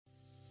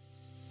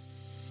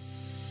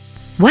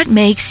What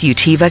makes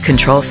Utiva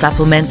control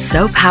supplements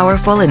so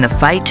powerful in the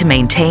fight to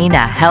maintain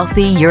a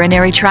healthy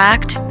urinary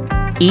tract?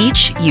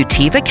 Each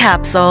Utiva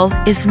capsule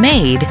is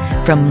made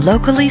from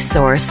locally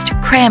sourced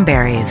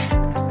cranberries.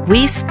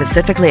 We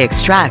specifically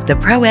extract the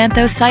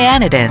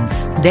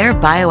proanthocyanidins, their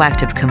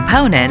bioactive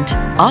component,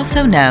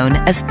 also known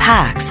as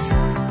PAX.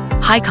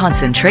 High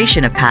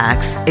concentration of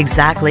PAX,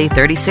 exactly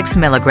 36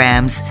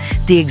 milligrams,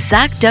 the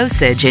exact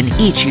dosage in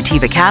each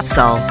Utiva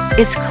capsule,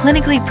 is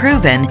clinically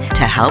proven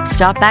to help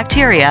stop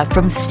bacteria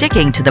from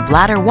sticking to the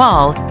bladder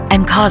wall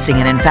and causing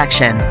an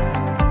infection.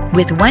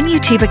 With one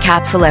Utiva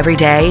capsule every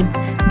day,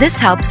 this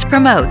helps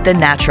promote the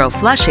natural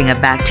flushing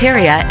of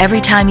bacteria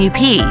every time you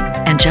pee,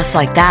 and just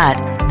like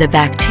that, the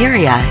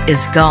bacteria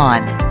is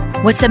gone.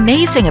 What's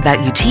amazing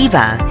about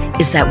Utiva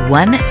is that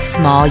one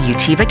small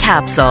Utiva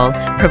capsule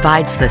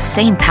provides the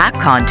same PAC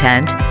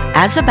content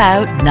as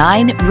about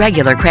 9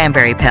 regular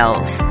cranberry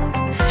pills.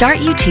 Start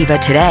Utiva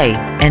today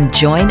and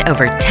join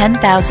over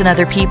 10,000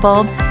 other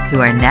people who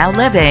are now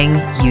living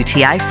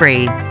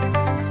UTI-free.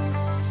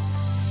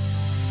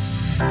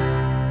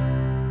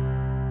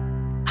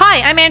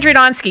 Hi, I'm Andrea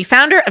Donsky,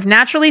 founder of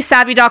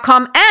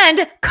NaturallySavvy.com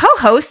and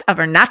co-host of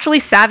our Naturally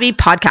Savvy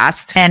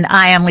podcast. And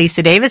I am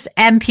Lisa Davis,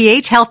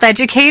 MPH health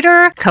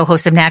educator,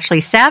 co-host of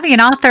Naturally Savvy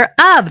and author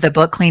of the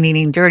book Clean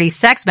Eating Dirty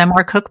Sex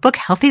Memoir Cookbook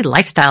Healthy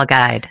Lifestyle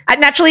Guide. At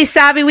Naturally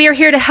Savvy, we are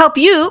here to help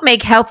you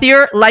make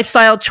healthier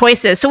lifestyle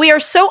choices. So we are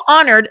so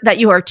honored that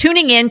you are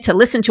tuning in to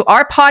listen to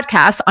our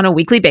podcast on a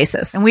weekly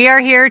basis. And we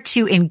are here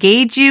to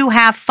engage you,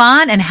 have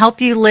fun, and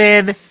help you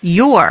live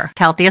your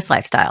healthiest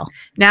lifestyle.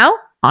 Now,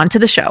 on to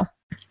the show.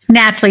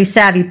 Naturally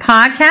Savvy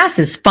podcast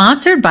is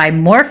sponsored by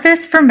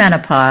Morphus for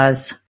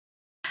Menopause.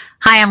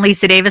 Hi, I'm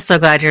Lisa Davis. So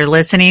glad you're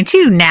listening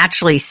to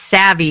Naturally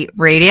Savvy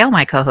Radio.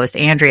 My co-host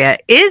Andrea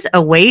is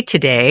away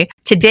today.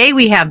 Today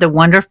we have the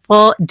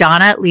wonderful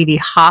Donna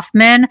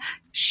Levy-Hoffman.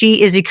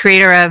 She is the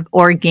creator of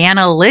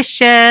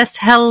Organolicious.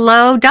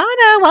 Hello,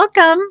 Donna.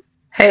 Welcome.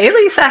 Hey,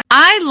 Lisa.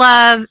 I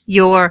love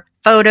your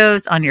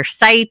photos on your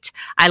site.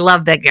 I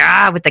love the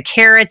with the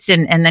carrots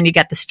and then you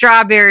got the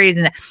strawberries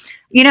and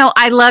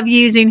I love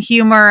using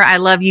humor. I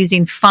love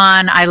using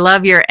fun. I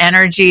love your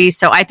energy.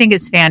 So I think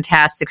it's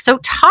fantastic. So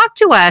talk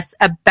to us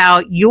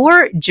about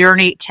your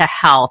journey to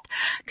health.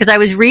 Because I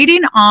was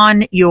reading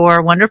on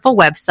your wonderful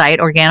website,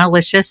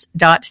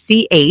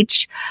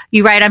 organolicious.ch.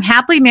 You write, I'm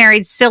happily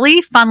married,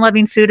 silly,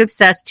 fun-loving,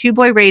 food-obsessed,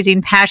 two-boy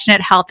raising, passionate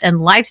health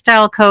and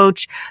lifestyle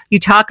coach. You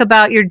talk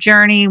about your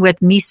journey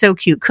with Me So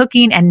Cute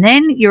Cooking. And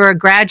then you're a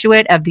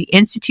graduate of the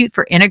Institute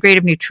for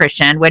Integrative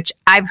Nutrition, which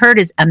I've heard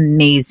is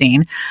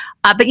amazing.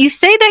 But you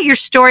say that your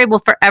story will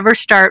forever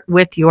start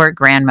with your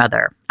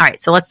grandmother. All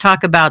right, so let's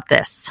talk about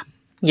this.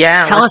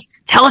 Yeah.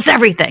 Tell us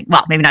everything.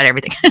 Well, maybe not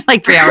everything,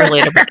 like 3 hours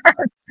later. But.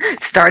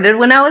 Started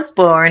when I was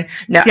born.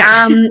 No.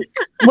 Yeah.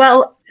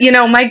 Well,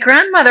 my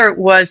grandmother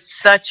was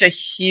such a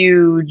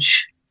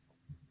huge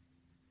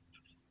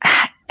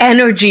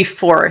energy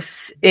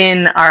force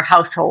in our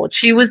household.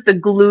 She was the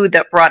glue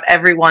that brought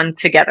everyone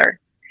together.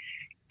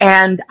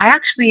 And I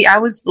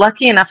was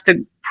lucky enough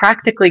to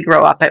practically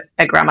grow up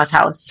at grandma's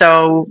house.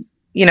 So,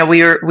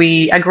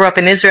 I grew up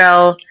in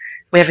Israel.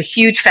 We have a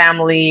huge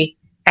family,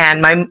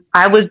 and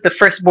I was the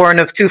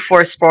firstborn of 2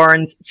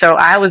 firstborns. So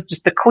I was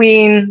just the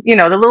queen,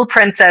 the little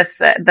princess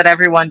that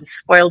everyone just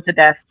spoiled to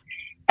death.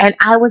 And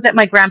I was at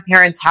my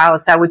grandparents'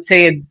 house, I would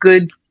say a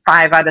good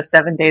 5 out of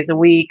 7 days a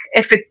week.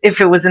 If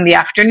it was in the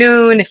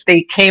afternoon, if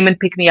they came and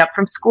picked me up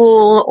from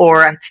school,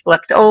 or I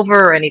slept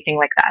over or anything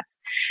like that.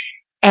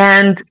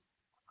 And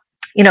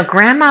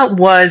grandma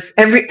was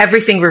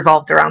everything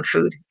revolved around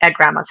food at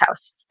grandma's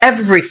house.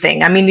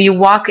 Everything. I mean, you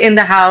walk in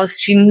the house,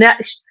 she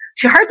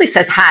hardly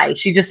says hi.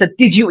 She just said,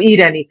 did you eat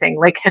anything?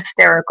 Like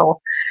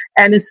hysterical.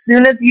 And as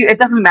soon as it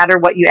doesn't matter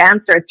what you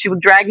answered, she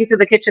would drag you to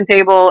the kitchen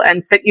table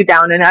and sit you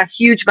down in a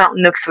huge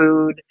mountain of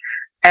food.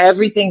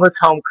 Everything was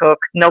home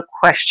cooked. No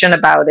question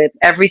about it.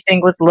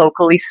 Everything was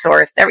locally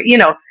sourced,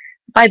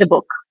 by the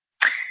book.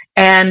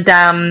 And,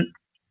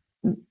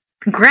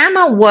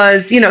 grandma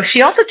was,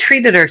 she also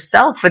treated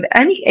herself with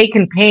any ache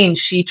and pain.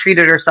 She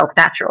treated herself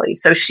naturally.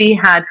 So she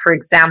had, for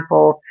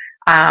example,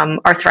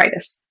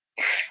 arthritis.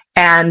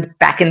 And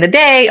back in the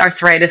day,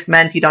 arthritis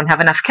meant you don't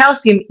have enough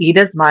calcium, eat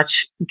as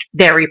much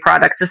dairy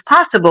products as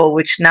possible,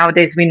 which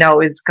nowadays we know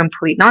is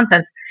complete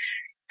nonsense.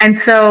 And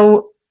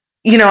so,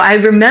 I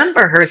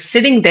remember her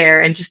sitting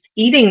there and just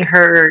eating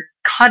her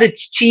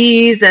cottage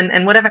cheese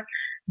and whatever,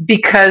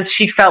 because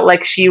she felt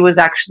like she was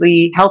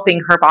actually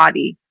helping her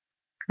body.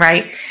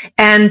 Right.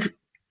 And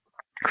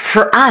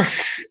for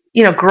us,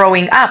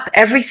 growing up,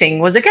 everything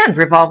was, again,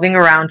 revolving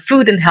around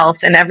food and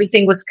health, and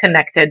everything was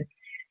connected.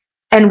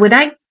 And when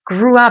I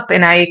grew up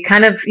and I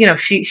kind of,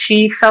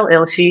 she fell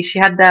ill. She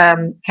had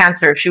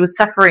cancer. She was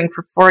suffering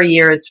for 4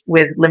 years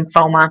with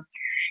lymphoma,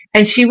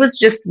 and she was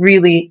just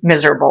really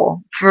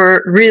miserable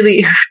for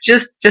really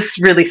just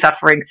really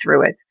suffering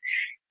through it.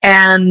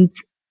 And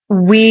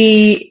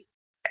we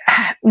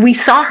we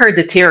saw her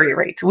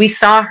deteriorate. We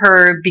saw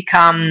her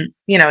become,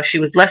 she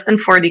was less than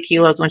 40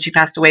 kilos when she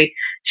passed away.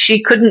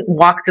 She couldn't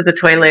walk to the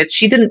toilet.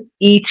 She didn't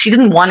eat. She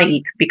didn't want to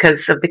eat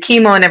because of the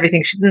chemo and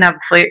everything. She didn't have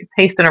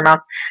taste in her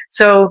mouth.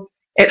 So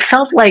it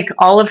felt like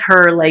all of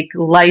her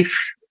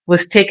life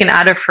was taken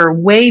out of her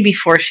way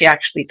before she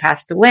actually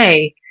passed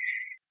away.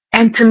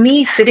 And to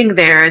me, sitting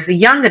there as a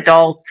young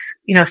adult,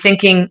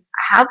 thinking,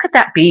 how could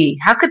that be?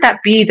 How could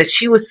that be that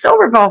she was so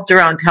revolved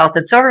around health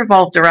and so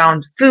revolved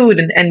around food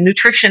and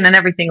nutrition and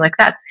everything like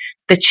that,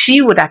 that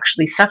she would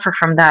actually suffer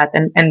from that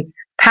and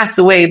pass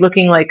away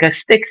looking like a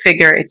stick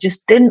figure? It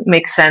just didn't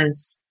make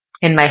sense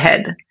in my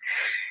head.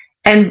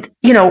 And,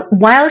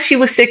 while she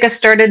was sick, I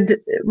started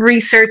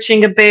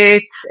researching a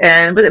bit,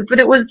 but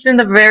it was in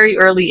the very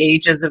early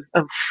ages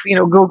of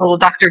Google,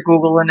 Dr.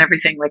 Google and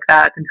everything like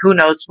that. And who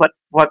knows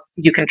what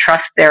you can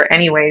trust there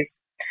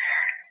anyways.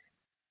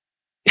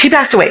 She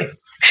passed away.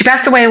 She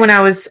passed away when I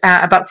was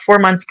about 4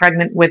 months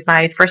pregnant with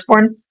my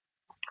firstborn.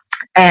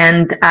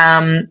 And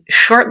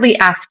shortly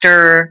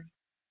after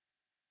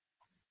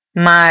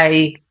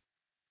my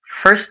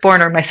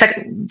firstborn or my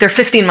second, they're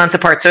 15 months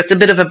apart, so it's a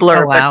bit of a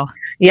blur. Oh, wow. But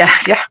yeah.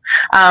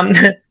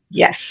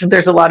 Yes,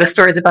 there's a lot of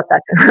stories about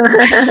that.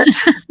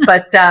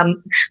 But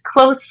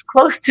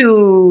close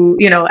to,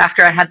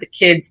 after I had the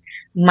kids,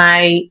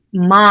 my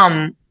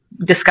mom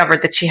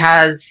discovered that she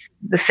has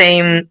the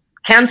same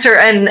cancer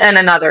and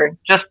another,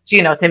 just,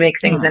 to make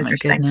things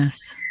interesting.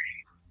 Goodness.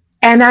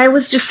 And I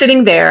was just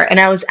sitting there, and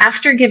I was,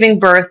 after giving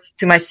birth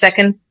to my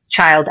second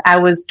child, I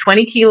was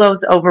 20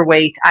 kilos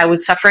overweight. I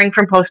was suffering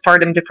from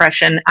postpartum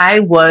depression.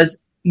 I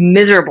was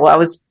miserable. I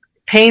was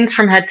pains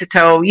from head to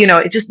toe.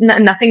 It just,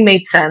 nothing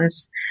made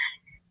sense.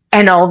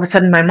 And all of a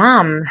sudden, my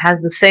mom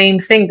has the same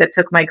thing that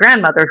took my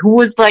grandmother, who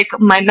was like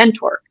my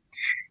mentor.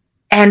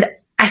 And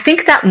I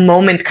think that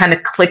moment kind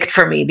of clicked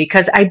for me,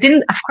 because I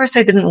didn't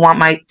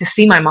want to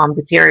see my mom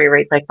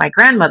deteriorate like my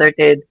grandmother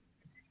did.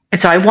 And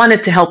so I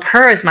wanted to help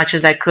her as much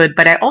as I could,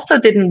 but I also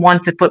didn't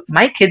want to put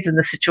my kids in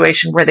the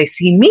situation where they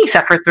see me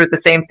suffer through the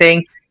same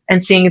thing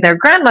and seeing their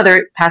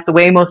grandmother pass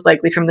away, most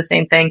likely from the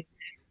same thing.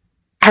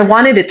 I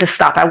wanted it to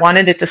stop. I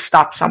wanted it to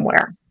stop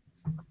somewhere.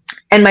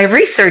 And my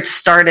research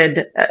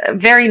started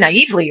very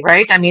naively,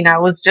 right? I mean, I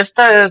was just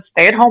a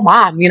stay-at-home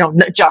mom,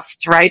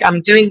 right?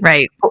 I'm doing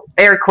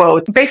air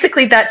quotes.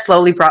 Basically, that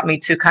slowly brought me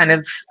to kind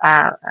of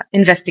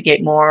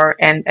investigate more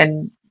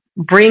and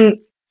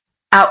bring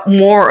out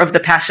more of the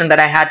passion that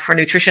I had for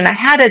nutrition. I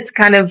had it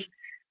kind of,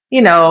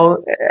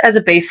 as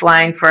a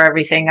baseline for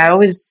everything.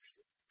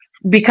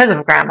 Because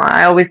of grandma,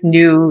 I always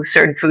knew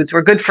certain foods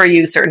were good for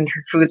you, certain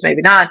foods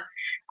maybe not.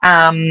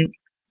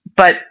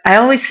 But I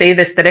always say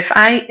this, that if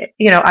I,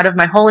 out of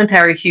my whole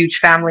entire huge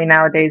family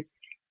nowadays,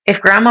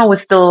 if grandma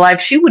was still alive,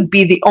 she would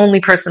be the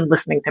only person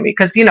listening to me,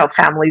 because,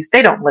 families,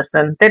 they don't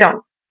listen. They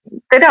don't.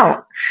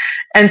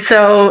 And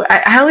so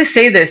I always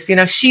say this,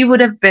 she would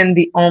have been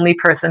the only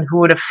person who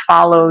would have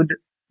followed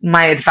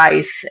my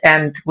advice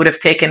and would have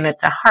taken it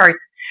to heart.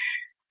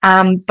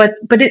 But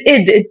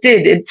it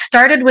did. It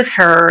started with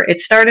her. It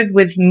started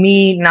with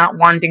me not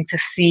wanting to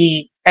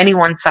see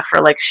anyone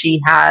suffer like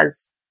she had,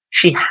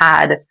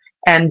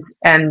 and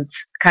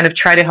kind of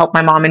try to help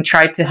my mom and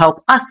try to help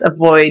us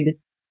avoid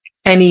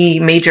any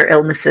major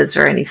illnesses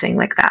or anything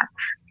like that.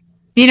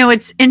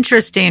 It's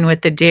interesting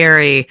with the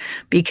dairy,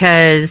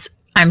 because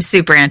I'm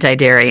super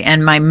anti-dairy,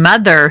 and my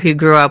mother, who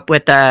grew up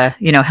with a,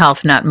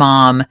 health nut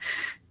mom,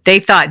 they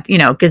thought,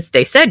 because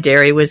they said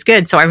dairy was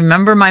good. So I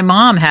remember my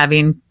mom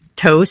having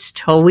toast,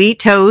 whole wheat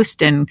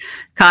toast and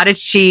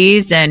cottage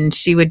cheese, and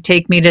she would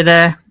take me to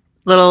the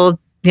little,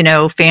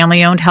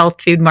 family owned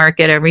health food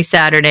market every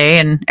Saturday,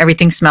 and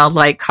everything smelled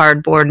like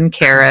cardboard and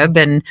carob,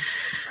 and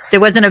there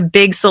wasn't a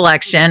big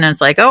selection. And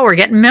it's like, oh, we're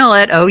getting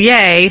millet. Oh,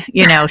 yay.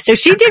 So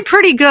she did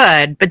pretty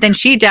good. But then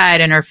she died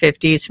in her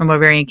 50s from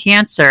ovarian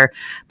cancer.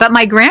 But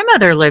my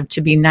grandmother lived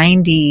to be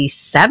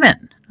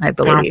 97, I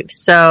believe. Wow.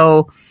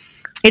 So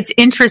it's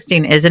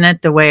interesting, isn't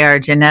it? The way our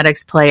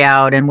genetics play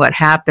out and what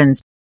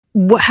happens.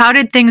 How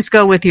did things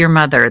go with your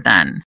mother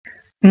then?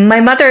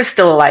 My mother is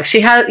still alive.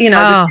 She has,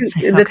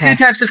 the two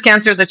types of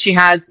cancer that she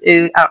has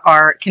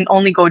can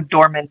only go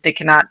dormant. They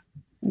cannot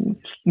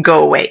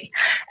go away.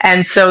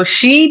 And so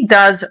she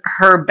does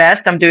her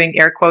best. I'm doing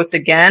air quotes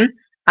again.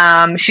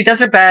 She does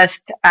her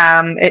best.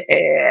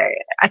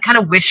 I kind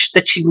of wish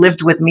that she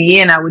lived with me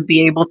and I would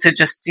be able to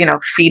just,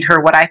 feed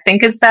her what I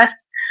think is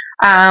best.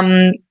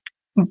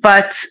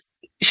 But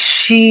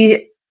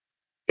she's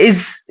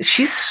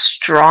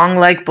strong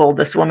like bull,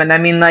 this woman. I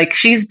mean,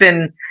 she's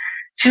been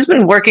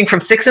working from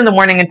 6 a.m.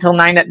 until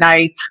 9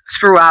 p.m.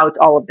 throughout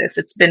all of this.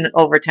 It's been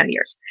over 10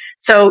 years.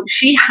 So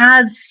she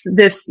has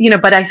this,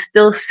 but I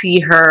still see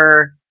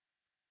her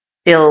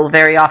ill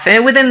very often.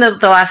 And within the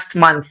last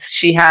month,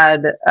 she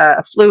had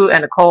a flu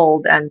and a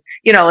cold, and,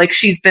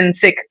 she's been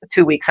sick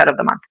 2 weeks out of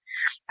the month,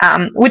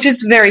 which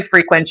is very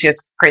frequent. She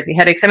has crazy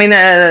headaches. I mean,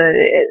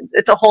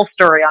 it's a whole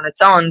story on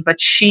its own, but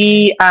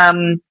she's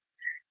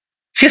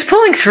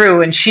pulling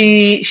through, and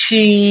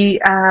she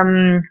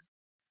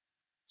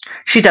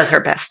does her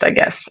best, I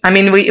guess. I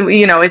mean,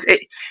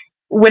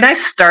 when I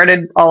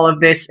started all of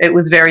this, it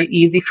was very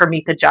easy for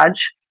me to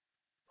judge,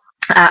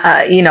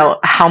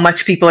 how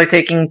much people are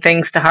taking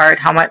things to heart,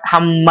 how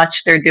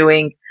much they're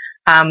doing.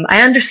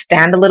 I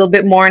understand a little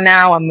bit more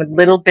now. I'm a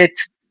little bit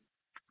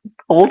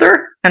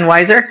older and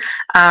wiser.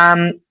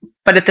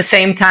 But at the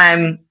same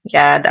time,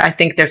 yeah, I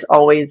think there's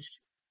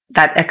always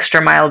that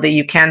extra mile that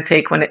you can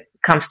take when it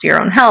comes to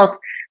your own health,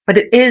 but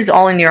it is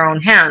all in your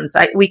own hands.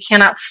 We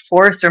cannot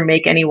force or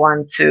make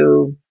anyone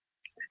to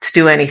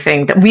do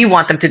anything that we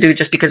want them to do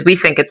just because we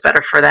think it's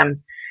better for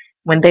them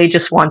when they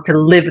just want to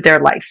live their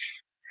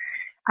life.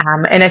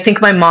 And I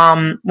think my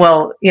mom,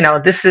 well,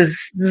 this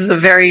is a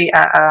very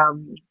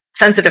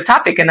sensitive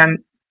topic, and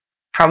I'm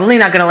probably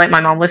not going to let my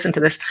mom listen to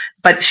this,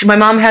 but my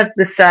mom has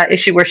this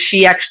issue where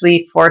she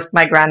actually forced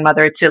my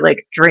grandmother to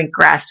like drink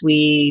grass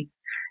weed,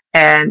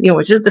 and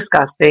which is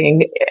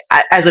disgusting,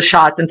 as a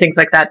shot and things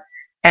like that.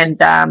 And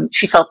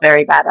she felt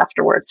very bad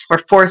afterwards for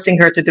forcing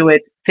her to do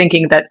it,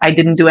 thinking that I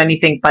didn't do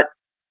anything but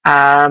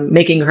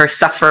making her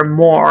suffer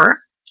more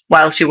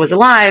while she was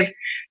alive.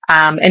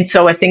 And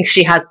so I think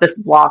she has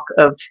this block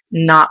of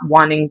not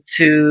wanting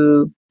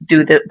to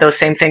do those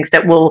same things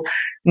that will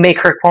make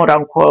her quote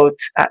unquote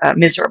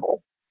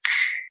miserable.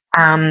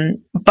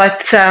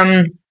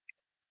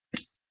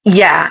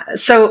 Yeah,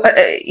 so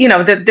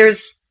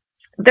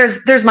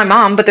there's my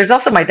mom, but there's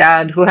also my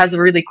dad, who has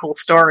a really cool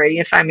story,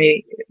 if I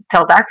may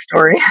tell that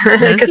story.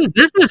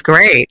 This is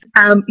great.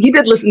 He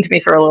did listen to me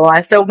for a little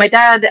while. So my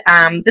dad,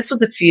 this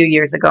was a few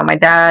years ago. My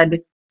dad,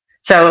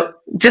 so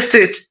just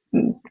to,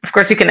 of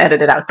course you can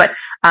edit it out, but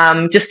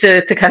just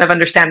to kind of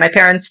understand, my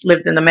parents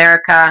lived in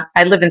America.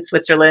 I live in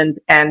Switzerland,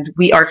 and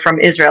we are from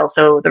Israel.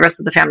 So the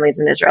rest of the family is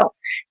in Israel.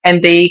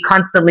 And they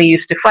constantly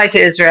used to fly to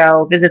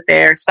Israel, visit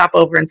there, stop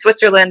over in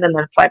Switzerland, and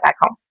then fly back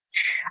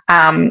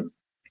home.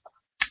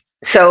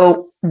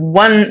 So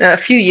a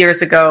few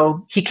years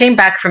ago, he came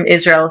back from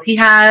Israel. He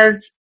had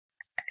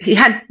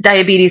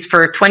diabetes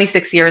for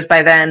 26 years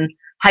by then,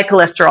 high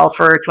cholesterol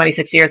for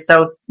 26 years.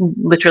 So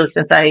literally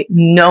since I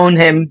known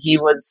him, he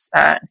was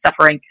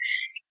suffering.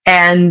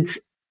 And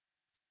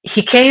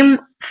he came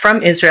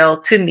from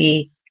Israel to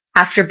me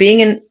after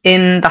being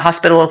in the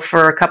hospital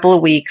for a couple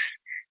of weeks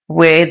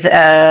with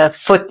a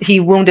foot.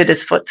 He wounded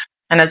his foot.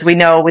 And as we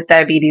know, with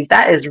diabetes,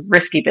 that is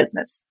risky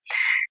business.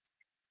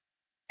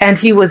 And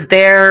he was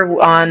there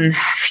on a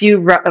few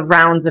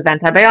rounds of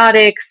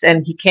antibiotics,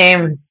 and he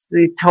came, his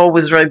toe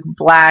was really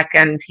black,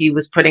 and he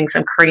was putting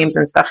some creams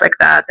and stuff like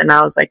that. And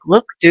I was like,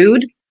 look,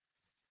 dude,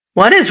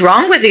 what is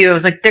wrong with you? I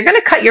was like, they're going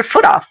to cut your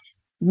foot off.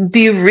 Do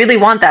you really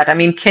want that? I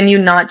mean, can you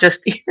not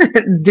just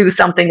do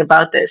something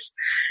about this?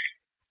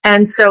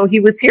 And so he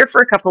was here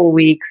for a couple of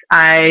weeks.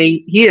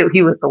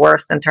 He was the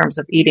worst in terms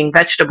of eating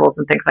vegetables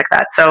and things like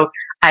that. So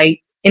I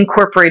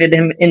incorporated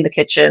him in the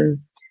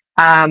kitchen,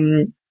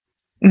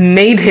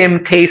 made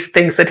him taste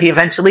things that he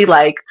eventually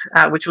liked,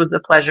 which was a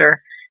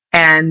pleasure,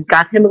 and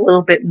got him a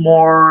little bit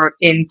more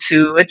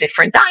into a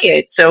different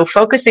diet. So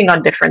focusing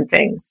on different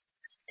things.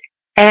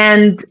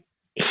 And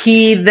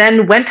he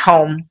then went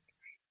home,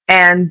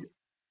 and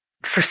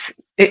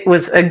it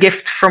was a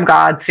gift from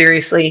God,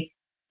 seriously.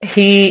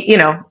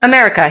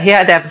 America, he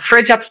had to have a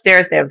fridge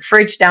upstairs, they have a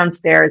fridge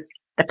downstairs.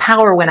 The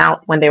power went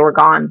out when they were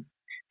gone,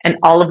 and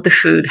all of the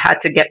food had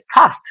to get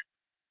tossed.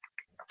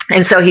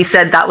 And so he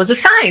said that was a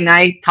sign.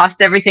 I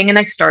tossed everything and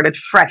I started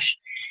fresh.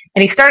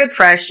 And he started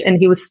fresh, and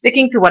he was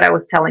sticking to what I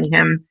was telling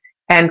him,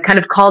 and kind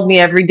of called me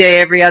every day,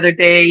 every other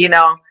day,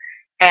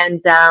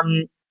 And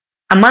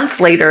a month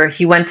later,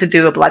 he went to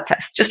do a blood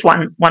test. Just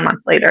one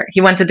month later,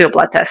 he went to do a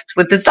blood test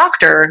with this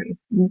doctor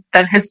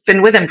that has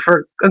been with him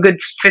for a good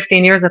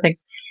 15 years, I think.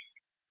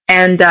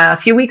 And a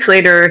few weeks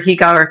later,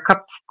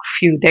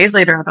 few days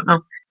later, I don't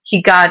know,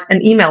 he got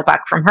an email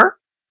back from her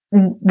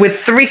with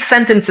 3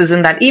 sentences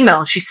in that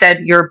email. She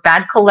said, your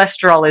bad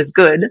cholesterol is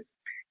good.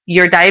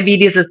 Your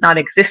diabetes is not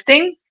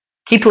existing.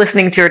 Keep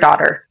listening to your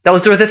daughter.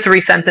 Those were the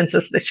 3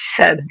 sentences that she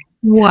said.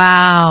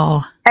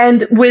 Wow.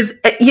 And with,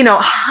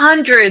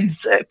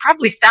 hundreds,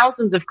 probably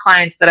thousands of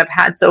clients that I've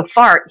had so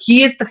far,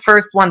 he is the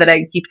first one that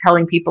I keep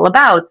telling people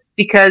about,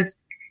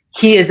 because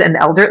he is an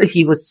elderly,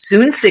 he was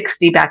soon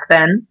 60 back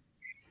then.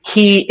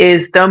 He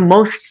is the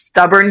most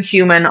stubborn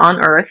human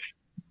on earth.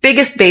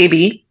 Biggest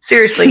baby,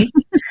 seriously.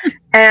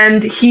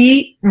 And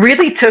he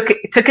really took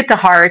it to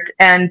heart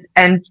and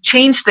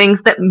changed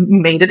things that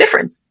made a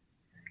difference.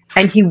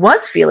 And he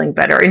was feeling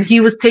better, and he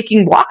was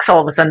taking walks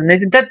all of a sudden.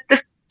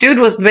 This dude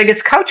was the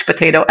biggest couch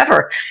potato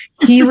ever.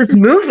 He was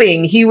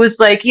moving. He was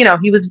like, he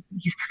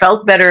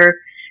felt better,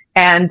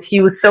 and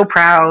he was so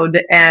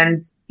proud.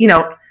 And,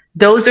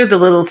 those are the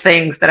little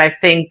things that I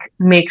think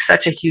make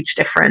such a huge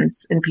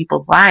difference in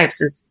people's lives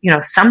is,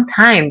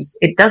 sometimes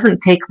it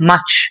doesn't take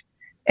much.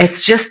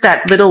 It's just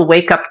that little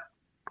wake up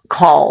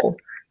call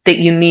that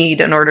you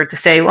need in order to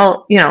say,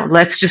 well,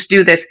 let's just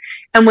do this.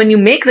 And when you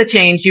make the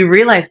change, you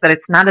realize that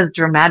it's not as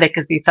dramatic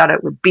as you thought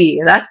it would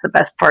be. That's the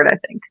best part, I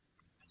think.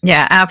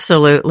 Yeah,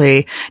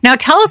 absolutely. Now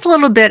tell us a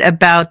little bit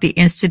about the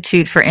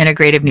Institute for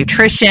Integrative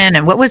Nutrition,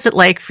 and what was it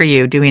like for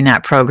you doing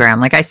that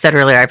program? Like I said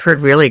earlier, I've heard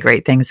really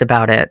great things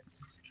about it.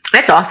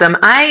 That's awesome.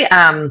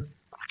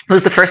 It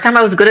was the first time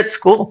I was good at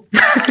school.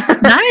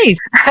 Nice.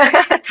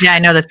 Yeah, I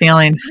know the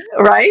feeling.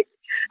 Right?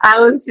 I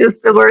was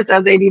just the worst. I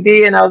was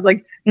ADD, and I was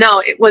like,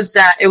 no, it was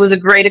a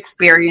great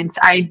experience.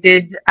 I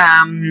did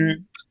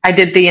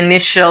the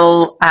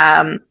initial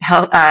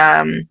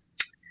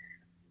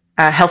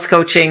health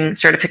coaching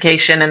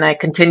certification, and I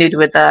continued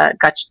with a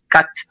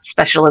gut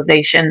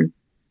specialization.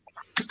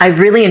 I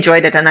really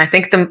enjoyed it, and I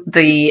think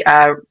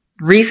the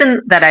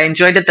reason that I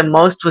enjoyed it the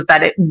most was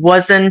that it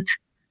wasn't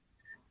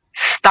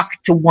stuck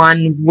to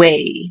one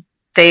way.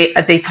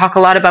 They talk a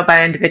lot about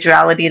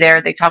bioindividuality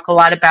there. They talk a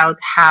lot about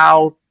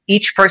how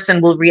each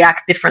person will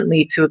react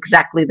differently to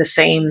exactly the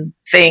same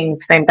thing,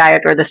 same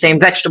diet, or the same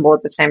vegetable, or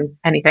the same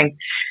anything.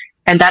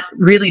 And that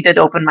really did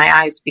open my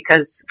eyes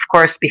because, of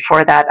course,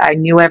 before that, I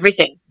knew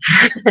everything.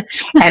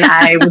 And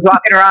I was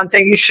walking around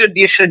saying, you should,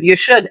 you should, you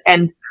should.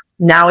 And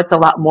now it's a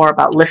lot more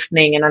about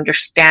listening and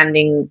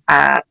understanding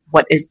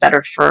what is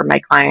better for my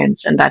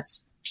clients. And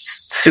that's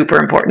super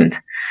important.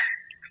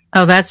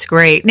 Oh, that's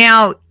great.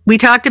 Now, we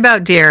talked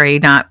about dairy,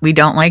 we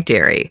don't like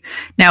dairy.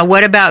 Now,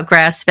 what about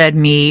grass-fed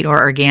meat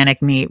or organic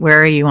meat?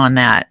 Where are you on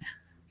that?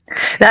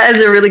 That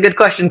is a really good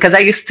question because I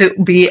used to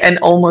be an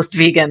almost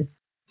vegan.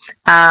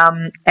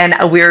 And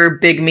we're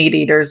big meat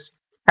eaters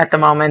at the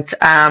moment.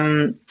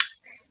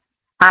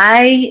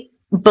 I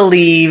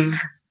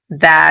believe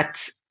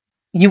that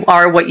you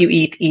are what you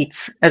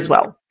eats as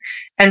well.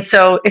 And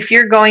so if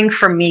you're going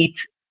for meat,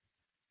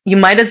 you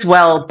might as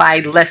well buy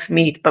less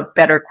meat, but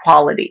better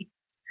quality.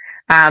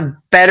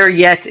 Better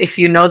yet, if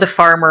you know the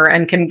farmer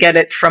and can get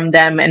it from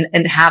them and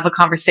have a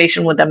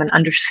conversation with them and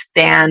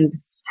understand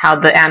how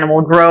the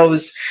animal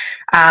grows,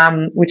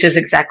 which is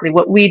exactly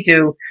what we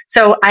do.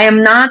 So I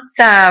am not,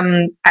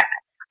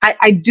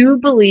 I do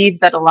believe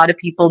that a lot of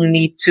people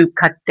need to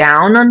cut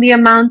down on the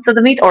amounts of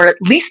the meat, or at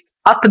least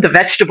up the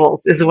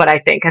vegetables is what I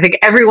think. I think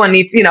everyone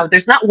needs,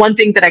 there's not one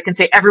thing that I can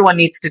say everyone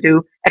needs to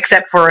do,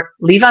 except for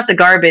leave out the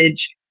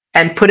garbage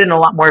and put in a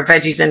lot more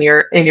veggies in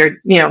your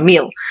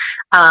meal.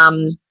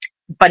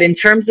 But in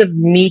terms of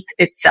meat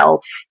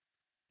itself,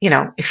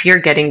 if you're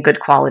getting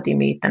good quality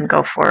meat, then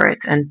go for it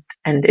and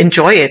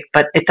enjoy it.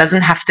 But it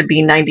doesn't have to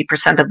be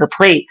 90% of the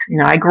plate.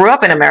 I grew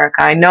up in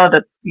America. I know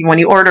that when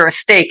you order a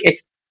steak,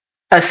 it's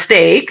a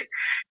steak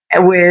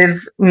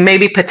with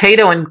maybe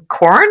potato and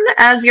corn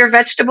as your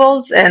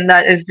vegetables. And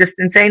that is just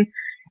insane.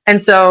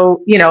 And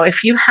so,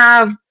 if you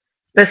have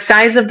the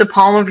size of the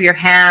palm of your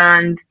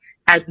hand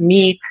as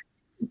meat,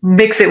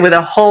 mix it with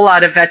a whole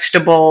lot of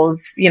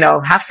vegetables,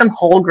 have some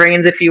whole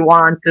grains if you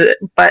want,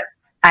 but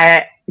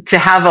to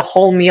have a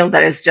whole meal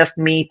that is just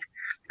meat,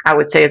 I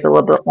would say is a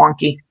little bit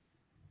wonky.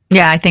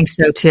 Yeah, I think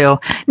so too.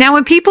 Now,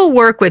 when people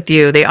work with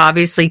you, they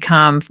obviously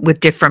come with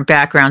different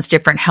backgrounds,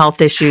 different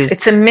health issues.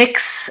 It's a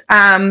mix,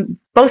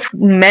 both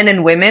men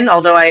and women,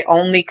 although I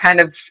only kind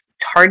of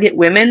target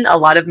women. A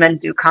lot of men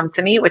do come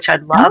to me, which I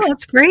love. Oh,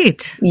 that's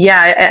great.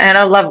 Yeah, and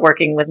I love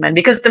working with men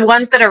because the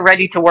ones that are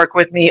ready to work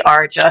with me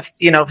are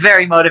just,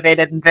 very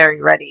motivated and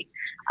very ready.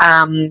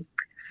 But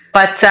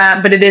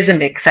it is a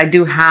mix. I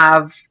do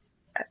have,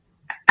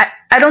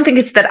 I don't think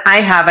it's that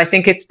I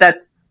think it's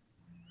that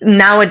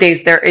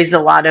nowadays there is a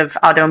lot of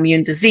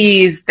autoimmune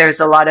disease. There's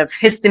a lot of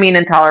histamine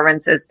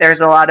intolerances.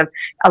 There's a lot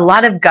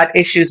of gut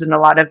issues and a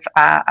lot of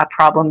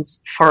problems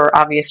for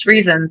obvious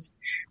reasons.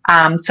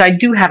 So I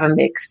do have a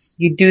mix.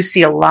 You do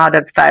see a lot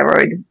of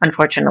thyroid,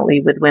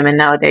 unfortunately, with women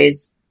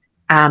nowadays.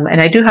 And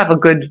I do have a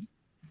good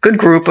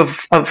group of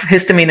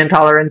histamine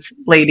intolerance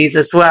ladies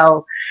as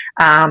well.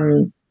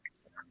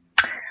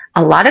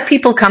 A lot of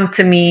people come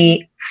to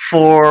me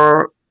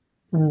for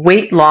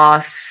weight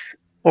loss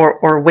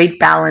or weight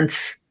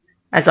balance,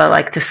 as I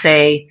like to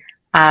say.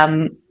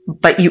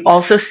 But you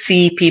also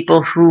see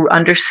people who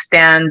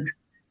understand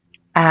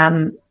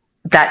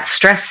that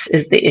stress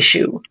is the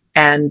issue,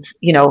 and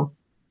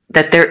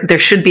that there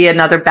should be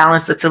another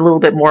balance that's a little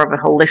bit more of a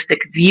holistic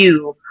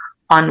view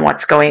on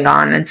what's going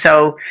on. And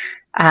so,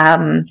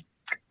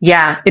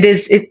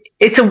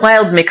 it's a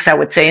wild mix, I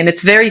would say. And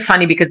it's very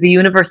funny because the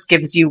universe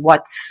gives you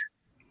what's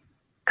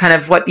kind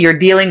of what you're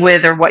dealing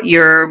with or what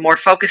you're more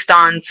focused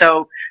on.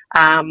 So,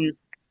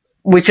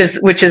 which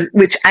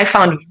I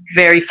found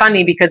very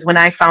funny because when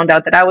I found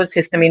out that I was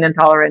histamine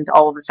intolerant,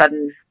 all of a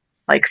sudden,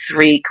 like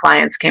 3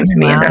 clients came to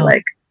me and they're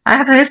like, I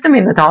have a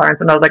histamine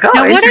intolerance. And I was like, oh,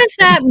 now, what does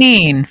that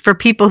mean for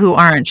people who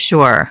aren't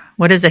sure?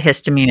 What is a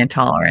histamine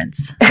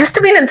intolerance?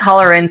 Histamine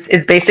intolerance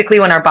is basically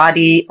when our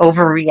body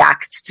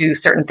overreacts to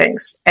certain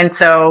things. And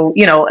so,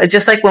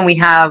 just like when we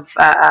have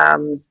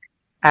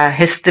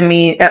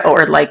histamine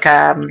or like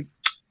a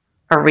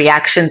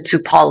reaction to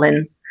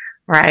pollen,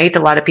 right? A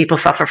lot of people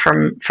suffer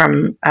from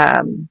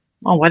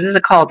what is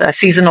it called?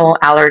 Seasonal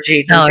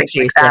allergies and things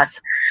like that.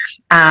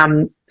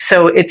 Yes.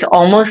 So it's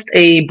almost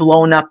a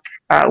blown up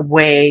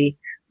way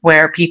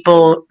where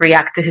people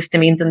react to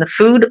histamines in the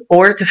food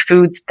or to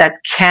foods that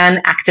can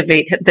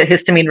activate the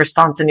histamine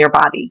response in your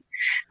body.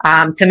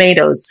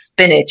 Tomatoes,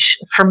 spinach,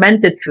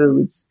 fermented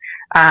foods,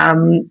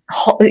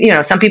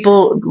 Some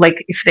people,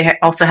 like if they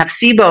also have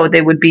SIBO,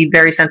 they would be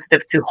very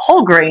sensitive to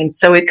whole grains.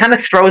 So it kind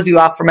of throws you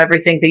off from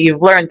everything that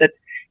you've learned that,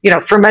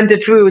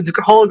 fermented foods,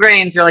 whole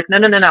grains, you're like,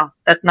 no,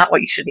 that's not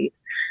what you should eat.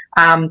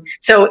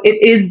 So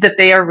it is that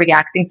they are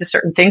reacting to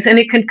certain things, and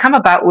it can come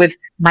about with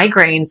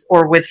migraines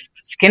or with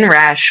skin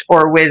rash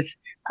or with,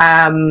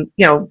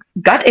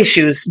 gut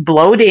issues,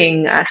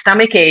 bloating,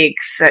 stomach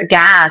aches,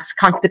 gas,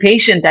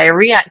 constipation,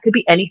 diarrhea. It could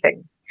be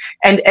anything.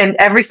 And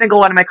every single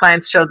one of my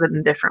clients shows it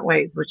in different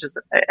ways, which is,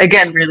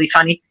 again, really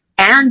funny.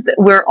 And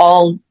we're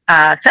all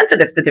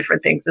sensitive to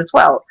different things as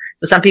well.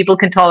 So some people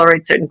can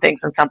tolerate certain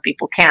things and some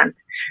people can't.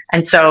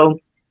 And so,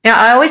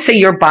 I always say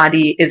your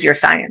body is your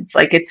science.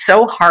 Like, it's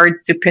so hard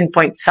to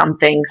pinpoint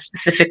something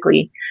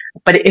specifically.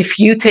 But if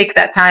you take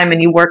that time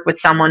and you work with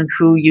someone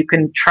who you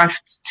can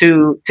trust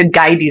to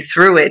guide you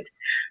through it,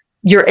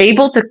 you're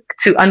able to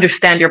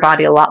understand your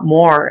body a lot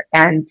more.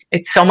 And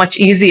it's so much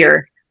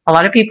easier. A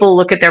lot of people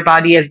look at their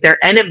body as their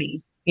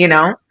enemy,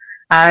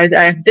 I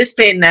have this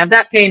pain and I have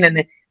that pain.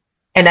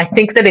 And I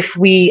think that if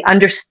we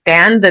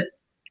understand that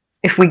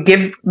if we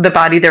give the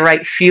body the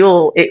right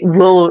fuel, it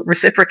will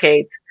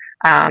reciprocate,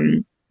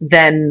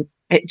 then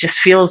it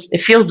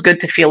feels good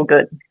to feel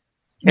good.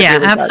 Yeah,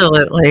 really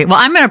absolutely. Well,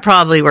 I'm going to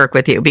probably work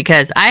with you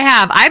because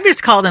I've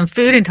just called them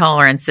food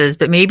intolerances,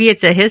 but maybe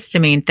it's a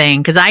histamine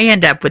thing because I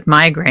end up with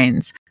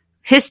migraines.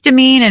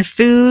 Histamine and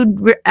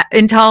food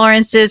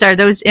intolerances, are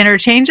those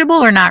interchangeable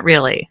or not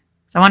really?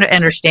 So I want to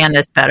understand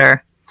this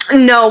better.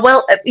 No,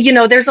 well,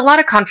 there's a lot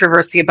of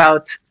controversy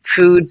about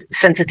food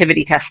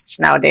sensitivity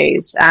tests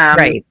nowadays.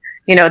 Right.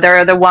 There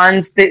are the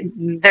ones that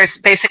there's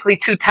basically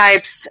two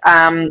types.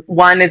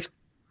 One is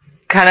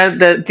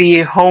kind of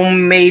the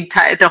homemade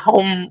type,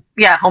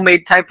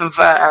 homemade type of,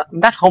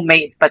 not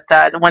homemade, but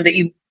the one that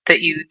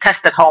you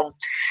test at home,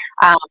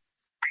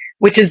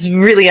 which is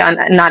really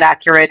not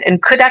accurate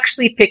and could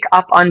actually pick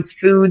up on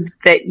foods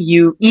that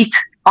you eat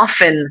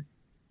often.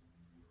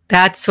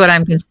 That's what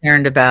I'm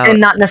concerned about. And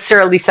not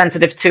necessarily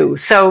sensitive to.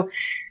 So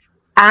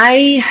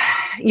I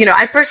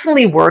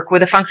personally work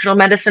with a functional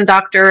medicine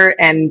doctor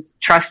and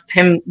trust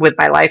him with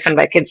my life and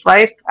my kid's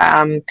life.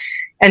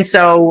 And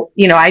so,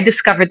 I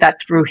discovered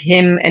that through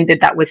him and did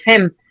that with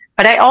him.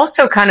 But I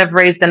also kind of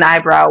raised an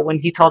eyebrow when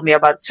he told me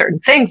about certain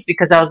things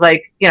because I was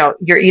like,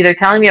 you're either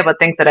telling me about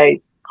things that I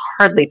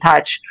hardly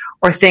touch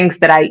or things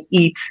that I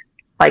eat,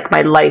 like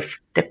my life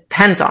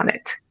depends on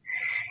it.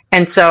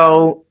 And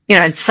so,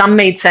 and some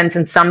made sense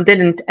and some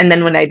didn't. And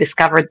then when I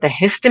discovered the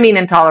histamine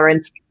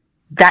intolerance,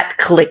 that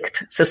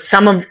clicked. So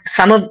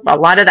a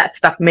lot of that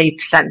stuff made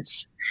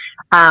sense.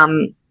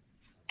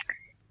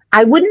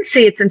 I wouldn't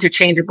say it's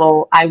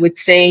interchangeable. I would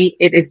say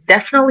it is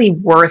definitely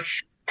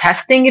worth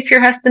testing if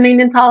you're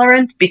histamine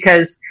intolerant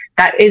because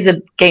that is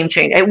a game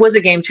changer. It was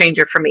a game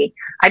changer for me.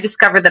 I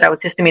discovered that I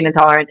was histamine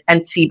intolerant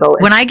and SIBO.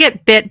 When I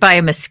get bit by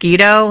a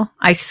mosquito,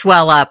 I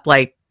swell up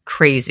like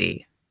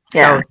crazy.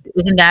 Yeah. So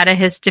isn't that a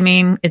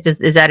histamine?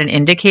 Is that an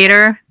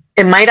indicator?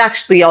 It might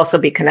actually also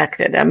be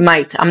connected. It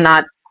might. I'm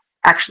not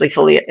actually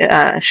fully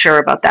sure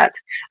about that.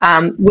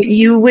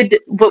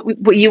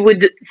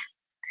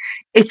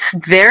 It's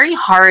very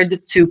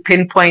hard to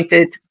pinpoint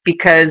it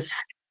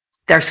because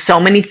there's so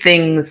many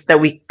things that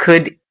we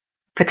could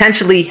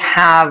potentially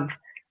have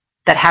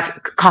that have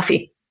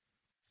coffee,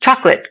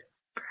 chocolate,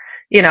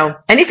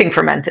 anything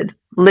fermented,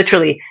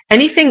 literally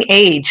anything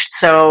aged.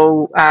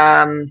 So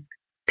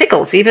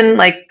pickles, even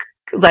like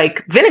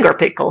vinegar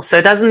pickles. So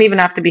it doesn't even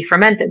have to be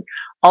fermented.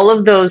 All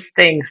of those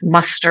things,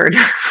 mustard,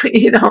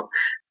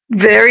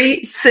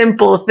 very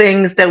simple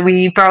things that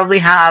we probably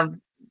have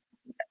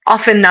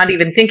often not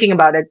even thinking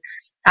about it,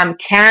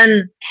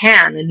 can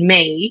and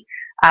may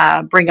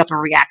bring up a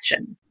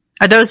reaction.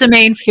 Are those the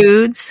main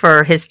foods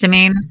for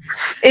histamine?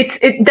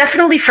 It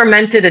definitely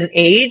fermented and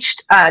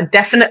aged.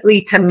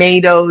 Definitely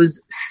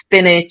tomatoes,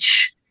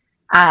 spinach,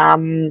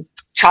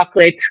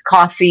 chocolate,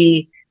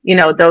 coffee,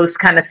 those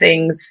kind of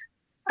things.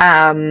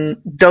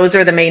 Those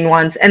are the main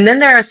ones. And then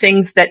there are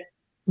things that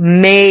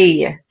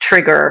may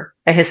trigger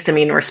a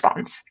histamine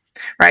response,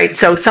 right?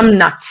 So some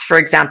nuts, for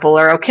example,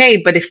 are okay,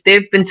 but if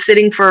they've been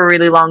sitting for a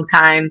really long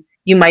time,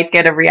 you might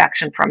get a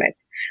reaction from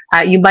it.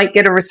 You might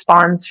get a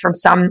response from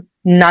some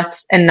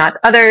nuts and not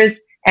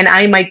others, and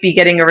I might be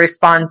getting a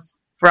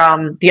response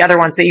from the other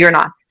ones that you're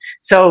not.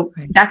 So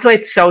that's why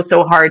it's so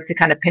hard to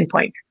kind of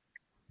pinpoint.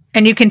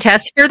 And you can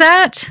test for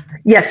that?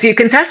 Yes, you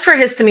can test for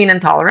histamine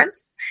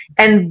intolerance.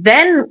 And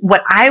then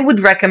what I would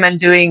recommend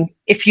doing,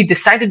 if you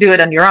decide to do it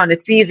on your own,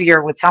 it's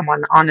easier with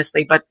someone,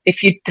 honestly. But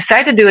if you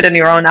decide to do it on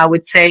your own, I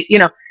would say,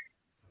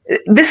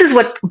 this is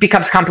what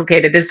becomes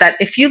complicated, is that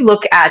if you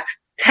look at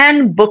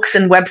 10 books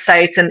and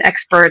websites and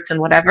experts and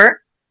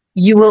whatever,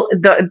 you will,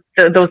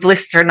 those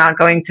lists are not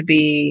going to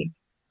be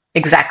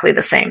exactly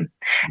the same.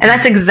 And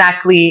that's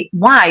exactly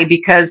why,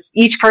 because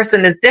each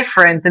person is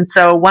different. And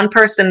so one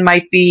person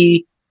might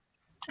be,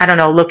 I don't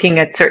know, looking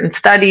at certain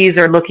studies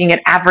or looking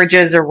at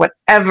averages or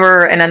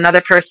whatever, and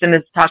another person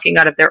is talking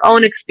out of their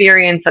own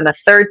experience, and a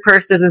third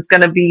person is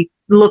going to be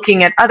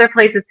looking at other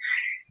places.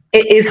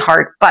 it is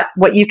hard. But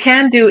what you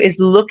can do is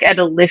look at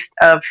a list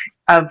of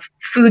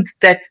foods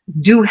that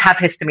do have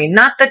histamine,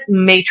 not that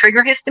may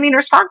trigger histamine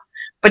response,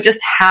 but just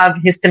have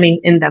histamine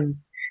in them,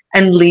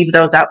 and leave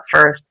those out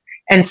first,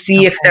 and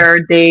see if there are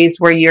days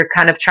where you're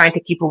kind of trying to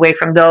keep away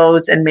from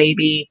those, and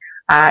maybe,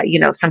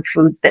 some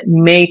foods that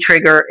may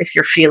trigger if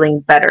you're feeling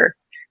better.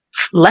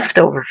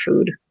 Leftover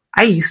food.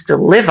 I used to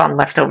live on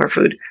leftover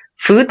food.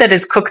 Food that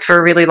is cooked for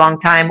a really long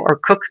time,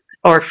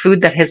 or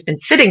food that has been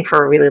sitting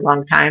for a really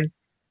long time,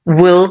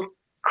 will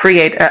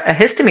create a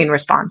histamine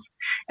response.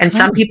 And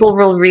some people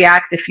will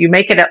react. If you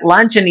make it at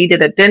lunch and eat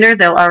it at dinner,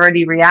 they'll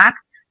already react.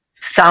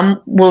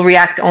 Some will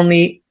react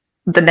only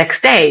the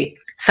next day.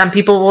 Some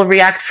people will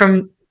react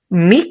from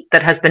meat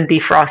that has been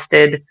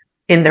defrosted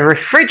in the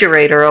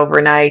refrigerator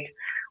overnight,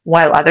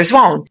 while others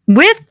won't.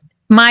 With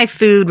my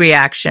food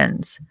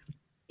reactions,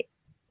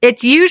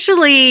 it's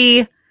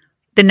usually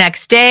the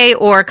next day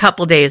or a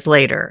couple days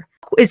later.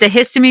 Is a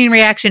histamine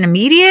reaction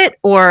immediate,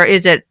 or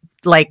is it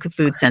like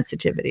food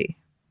sensitivity?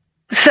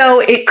 So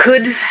it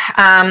could,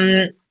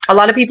 a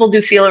lot of people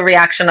do feel a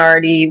reaction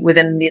already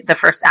within the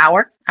first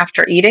hour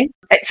after eating.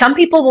 Some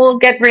people will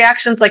get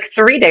reactions like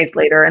 3 days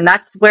later, and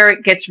that's where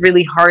it gets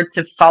really hard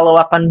to follow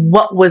up on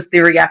what was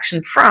the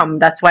reaction from.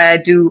 That's why I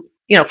do,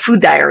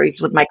 food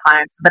diaries with my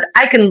clients, but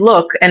I can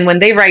look, and when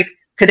they write,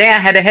 today I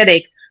had a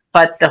headache,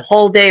 but the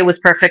whole day was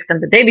perfect,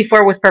 and the day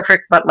before was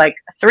perfect, but like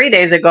 3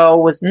 days ago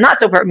was not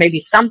so perfect,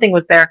 maybe something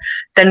was there,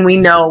 then we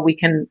know we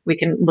can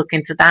look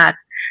into that.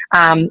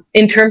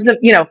 In terms of,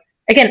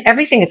 again,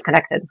 everything is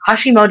connected.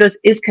 Hashimoto's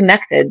is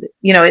connected.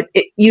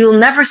 You'll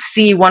never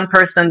see one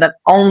person that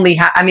only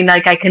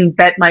I can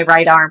bet my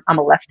right arm, I'm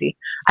a lefty,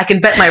 I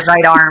can bet my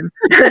right arm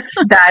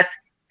that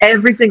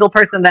every single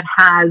person that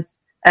has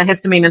a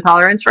histamine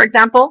intolerance, for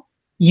example,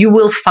 you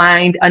will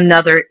find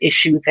another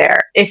issue there.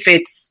 If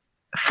it's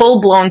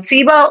full-blown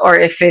SIBO, or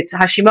if it's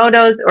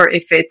Hashimoto's, or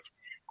if it's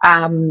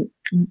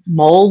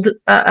mold,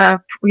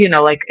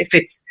 like if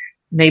it's,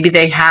 maybe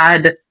they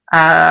had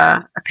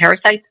a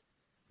parasite,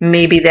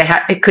 maybe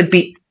it could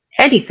be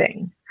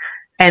anything,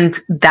 and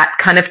that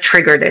kind of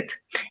triggered it.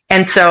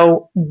 And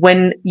so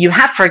when you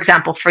have, for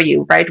example, for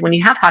you, right, when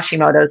you have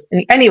Hashimoto's,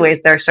 and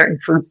anyways, there are certain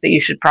foods that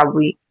you should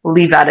probably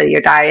leave out of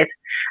your diet.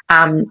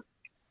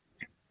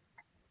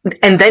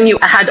 And then you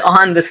add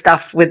on the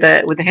stuff with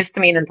the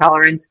histamine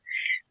intolerance.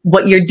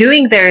 What you're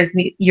doing there is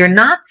you're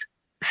not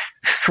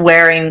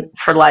swearing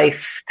for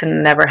life to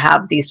never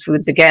have these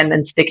foods again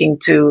and sticking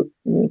to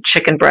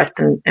chicken breast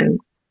and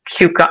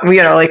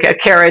cucumber, like a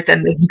carrot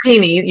and a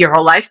zucchini your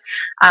whole life.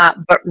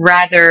 But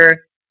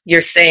rather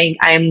you're saying,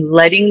 I am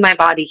letting my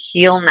body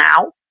heal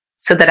now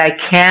so that I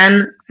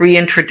can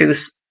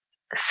reintroduce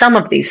some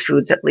of these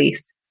foods, at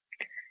least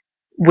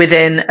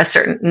within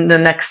the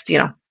next,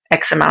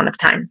 X amount of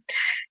time.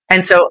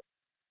 And so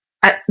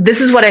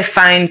this is what I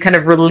find kind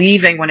of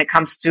relieving when it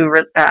comes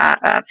to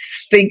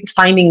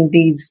finding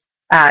these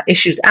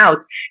issues out,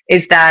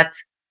 is that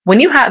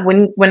when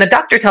a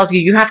doctor tells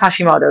you have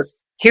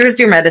Hashimoto's, here's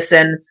your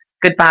medicine,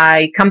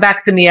 goodbye, come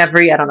back to me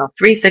every,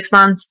 3-6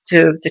 months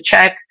to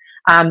check.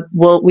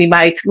 We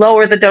might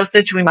lower the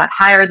dosage, we might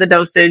higher the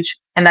dosage,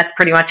 and that's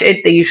pretty much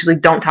it. They usually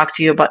don't talk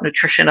to you about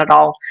nutrition at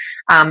all.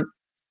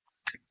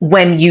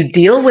 When you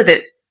deal with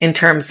it in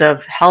terms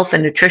of health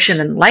and nutrition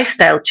and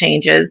lifestyle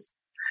changes,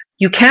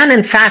 you can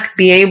in fact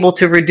be able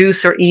to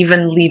reduce or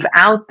even leave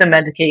out the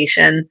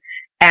medication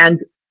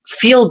and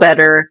feel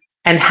better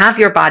and have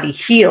your body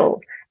heal.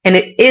 And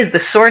the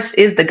source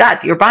is the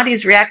gut. Your body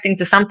is reacting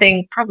to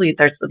something, probably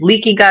there's a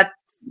leaky gut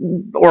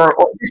or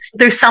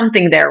there's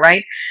something there,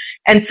 right?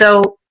 And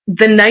so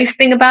the nice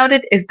thing about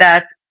it is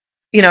that,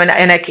 and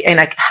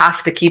I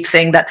have to keep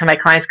saying that to my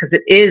clients, because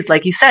it is,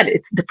 like you said,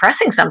 it's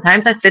depressing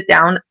sometimes. I sit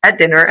down at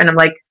dinner and I'm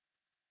like,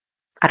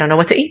 I don't know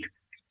what to eat.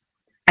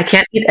 I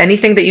can't eat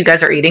anything that you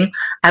guys are eating.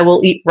 I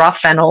will eat raw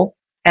fennel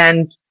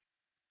and,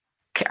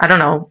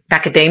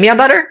 macadamia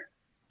butter.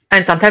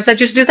 And sometimes I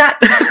just do that.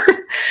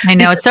 I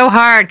know it's so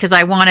hard because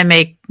I want to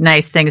make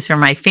nice things for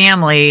my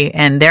family,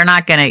 and they're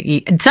not going to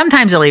eat.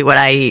 Sometimes they'll eat what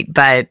I eat,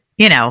 but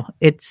I'm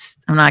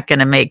not going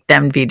to make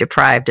them be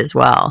deprived as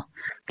well.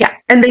 Yeah,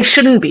 and they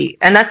shouldn't be.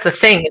 And that's the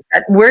thing, is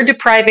that we're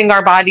depriving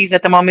our bodies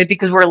at the moment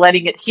because we're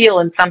letting it heal.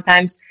 And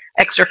sometimes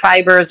extra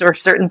fibers or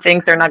certain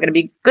things are not going to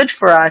be good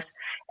for us.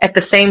 At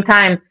the same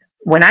time,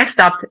 when I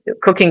stopped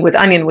cooking with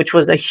onion, which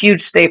was a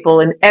huge staple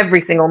in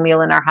every single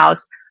meal in our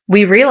house,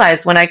 we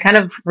realized when I kind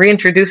of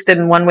reintroduced it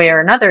in one way or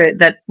another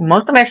that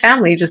most of my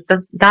family just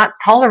does not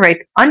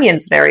tolerate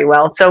onions very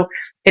well. So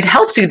it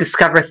helps you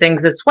discover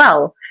things as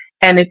well.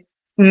 And it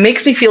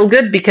makes me feel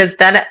good because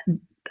that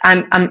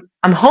I'm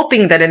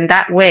hoping that in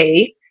that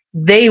way,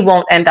 they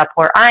won't end up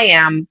where I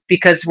am,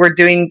 because we're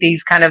doing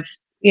these kind of,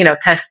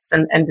 tests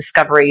and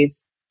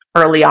discoveries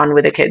early on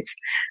with the kids.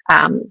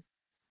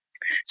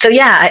 So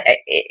yeah,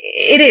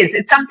 it is.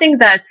 It's something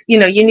that, you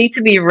need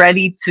to be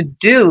ready to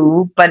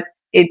do, but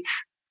it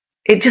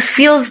just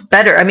feels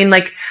better. I mean,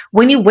 like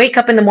when you wake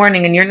up in the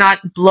morning and you're not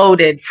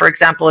bloated, for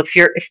example,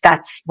 if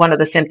that's one of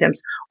the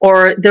symptoms,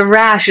 or the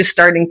rash is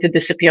starting to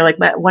disappear. Like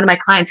one of my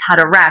clients had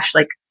a rash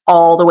like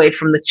all the way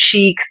from the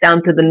cheeks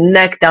down to the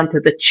neck, down to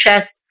the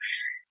chest.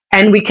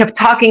 And we kept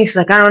talking. She's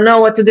like, I don't know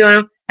what to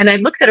do. And I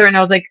looked at her and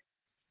I was like,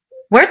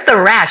 where's the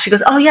rash? She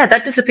goes, oh yeah,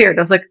 that disappeared.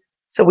 I was like,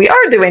 so we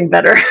are doing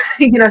better.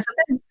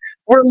 Sometimes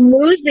we're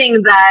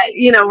losing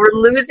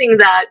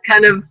that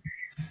kind of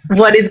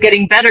what is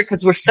getting better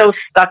because we're so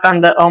stuck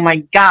on the, oh my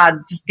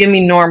God, just give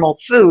me normal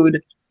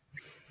food.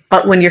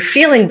 But when you're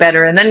feeling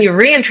better and then you're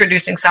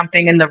reintroducing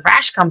something and the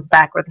rash comes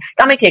back or the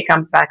stomachache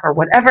comes back or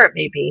whatever it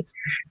may be,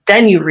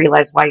 then you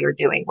realize why you're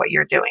doing what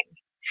you're doing.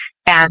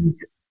 And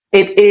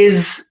it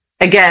is,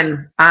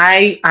 again,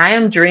 I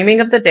am dreaming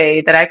of the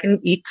day that I can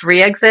eat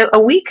 3 eggs a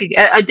week,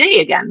 a day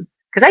again.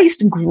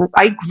 Because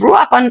I grew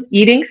up on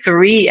eating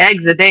 3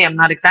 eggs a day. I'm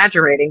not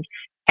exaggerating.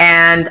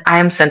 And I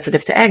am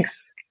sensitive to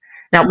eggs.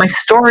 Now, my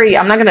story,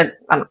 I'm not going to,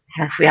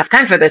 if we have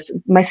time for this,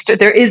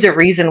 there is a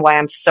reason why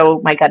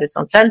my gut is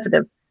so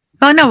sensitive.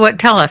 Oh, no,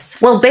 tell us.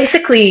 Well,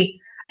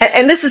 basically,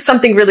 and this is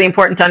something really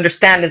important to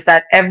understand, is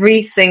that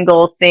every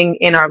single thing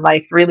in our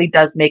life really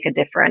does make a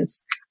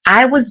difference.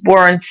 I was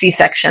born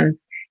C-section.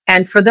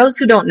 And for those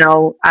who don't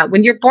know,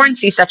 when you're born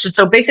C-section,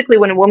 so basically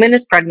when a woman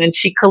is pregnant,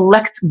 she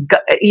collects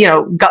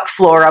gut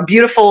flora,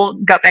 beautiful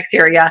gut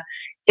bacteria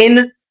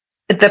in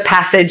the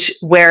passage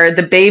where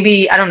the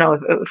baby, I don't know,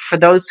 for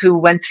those who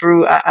went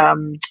through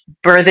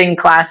birthing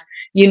class,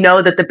 you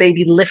know that the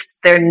baby lifts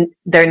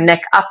their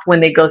neck up when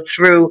they go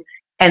through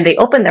and they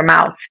open their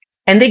mouth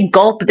and they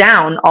gulp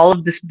down all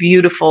of this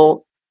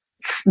beautiful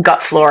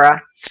gut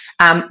flora,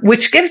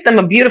 which gives them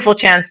a beautiful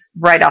chance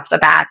right off the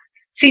bat.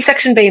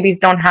 C-section babies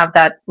don't have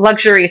that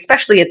luxury,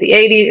 especially in the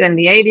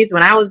 80s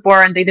when I was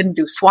born. They didn't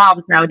do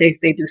swabs.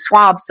 Nowadays they do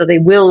swabs, so they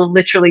will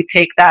literally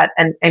take that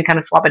and kind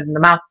of swab it in the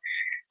mouth.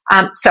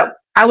 So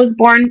I was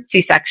born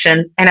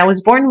C-section, and I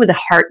was born with a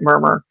heart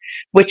murmur,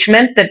 which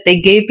meant that they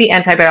gave me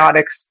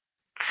antibiotics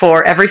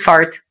for every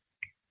fart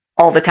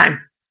all the time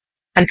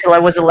until I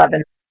was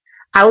 11.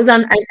 I was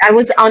on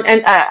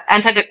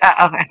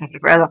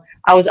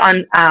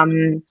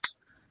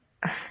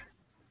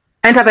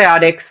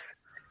antibiotics.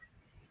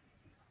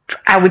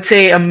 I would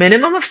say a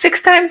minimum of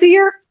 6 times a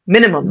year,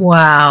 minimum.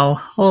 Wow.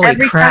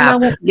 Holy crap.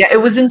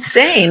 It was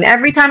insane.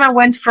 Every time I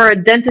went for a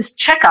dentist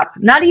checkup,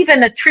 not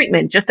even a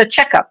treatment, just a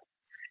checkup,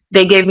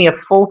 they gave me a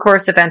full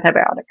course of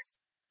antibiotics.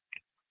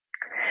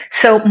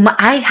 So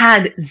I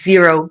had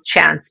 0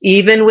 chance,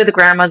 even with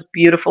grandma's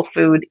beautiful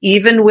food,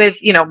 even with,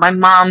 my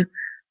mom.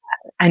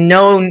 I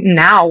know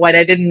now what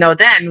I didn't know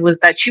then was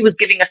that she was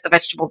giving us the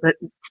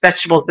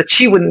vegetables that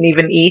she wouldn't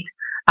even eat.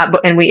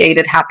 And we ate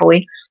it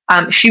happily.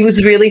 She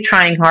was really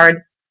trying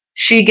hard.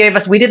 She gave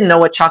us, we didn't know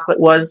what chocolate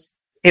was.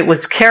 It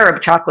was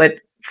carob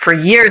chocolate for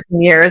years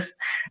and years.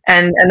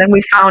 And then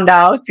we found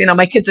out,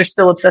 my kids are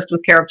still obsessed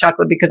with carob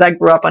chocolate because I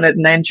grew up on it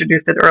and I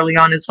introduced it early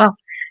on as well.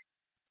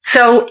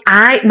 So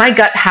my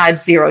gut had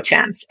 0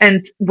 chance.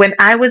 And when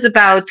I was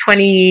about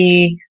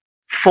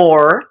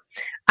 24,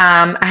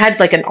 I had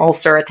like an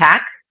ulcer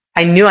attack.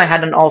 I knew I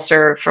had an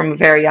ulcer from a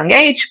very young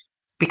age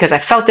because I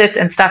felt it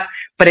and stuff,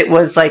 but it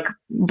was like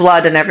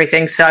blood and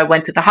everything. So I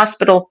went to the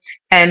hospital,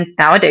 and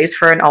nowadays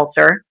for an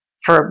ulcer,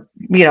 for,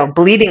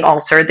 bleeding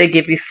ulcer, they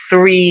give you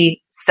 3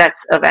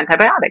 sets of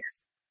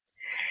antibiotics.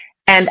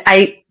 And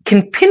I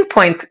can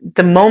pinpoint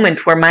the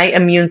moment where my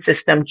immune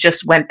system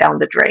just went down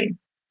the drain.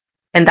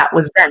 And that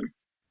was then,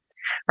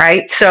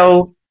 right?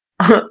 So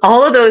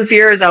all of those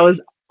years I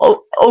was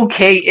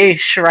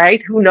okay-ish,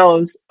 right? Who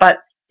knows? But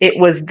it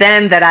was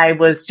then that I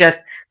was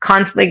just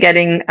constantly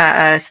getting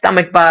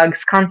stomach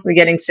bugs, constantly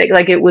getting sick.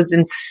 Like, it was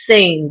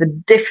insane, the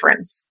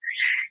difference.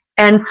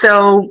 And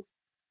so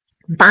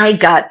my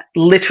gut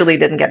literally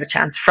didn't get a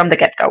chance from the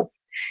get-go.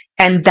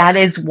 And that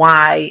is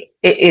why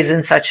it is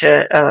in such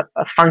a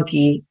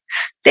funky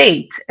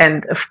state.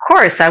 And of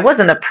course, I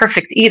wasn't a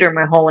perfect eater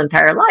my whole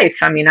entire life.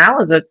 I mean, I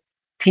was a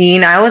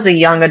teen, I was a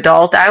young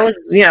adult. I was,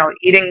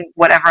 eating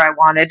whatever I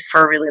wanted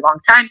for a really long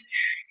time.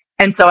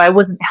 And so I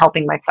wasn't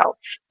helping myself.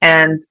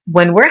 And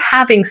when we're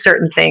having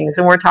certain things,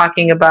 and we're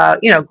talking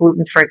about,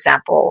 gluten, for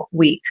example,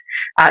 wheat,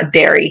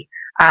 dairy,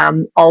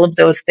 all of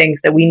those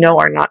things that we know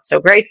are not so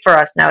great for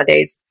us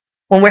nowadays,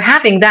 when we're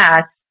having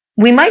that,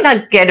 we might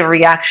not get a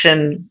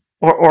reaction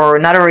or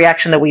not a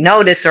reaction that we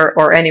notice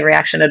or any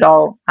reaction at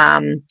all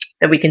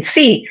that we can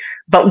see,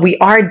 but we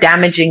are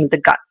damaging the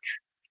gut,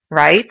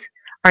 right?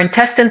 Our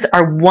intestines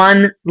are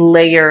one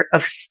layer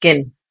of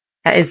skin.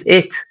 That is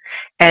it.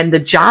 And the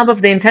job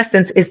of the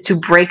intestines is to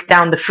break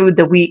down the food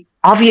that we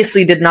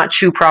obviously did not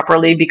chew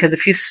properly, because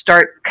if you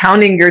start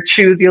counting your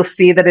chews, you'll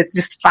see that it's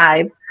just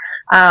 5.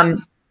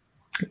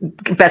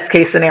 Best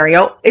case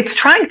scenario. It's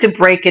trying to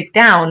break it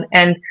down,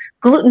 and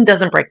gluten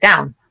doesn't break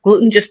down.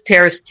 Gluten just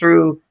tears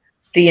through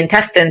the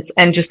intestines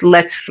and just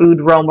lets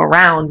food roam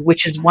around,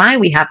 which is why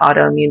we have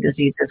autoimmune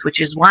diseases, which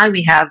is why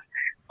we have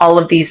all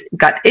of these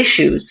gut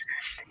issues.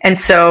 And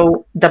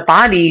so the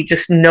body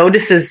just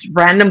notices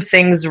random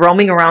things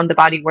roaming around the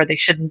body where they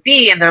shouldn't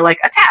be, and they're like,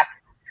 attack.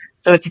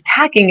 So it's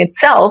attacking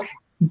itself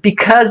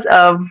because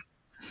of,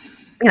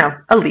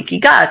 a leaky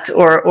gut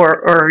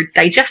or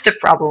digestive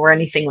problem or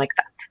anything like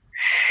that.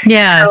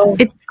 Yeah. So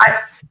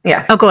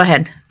Yeah. Oh, go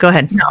ahead. Go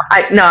ahead. No,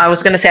 I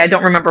was going to say, I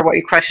don't remember what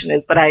your question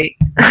is, but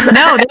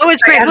no, that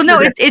was great. Well, no,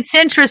 it's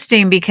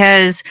interesting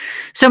because,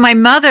 so my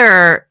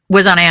mother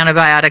was on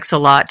antibiotics a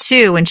lot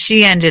too, and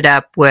she ended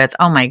up with,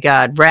 oh my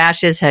God,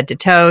 rashes head to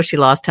toe. She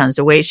lost tons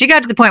of weight. She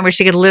got to the point where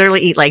she could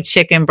literally eat like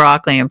chicken,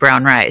 broccoli, and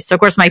brown rice. So of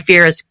course my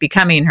fear is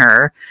becoming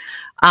her.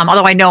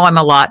 Although I know I'm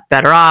a lot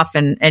better off,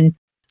 and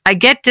I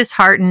get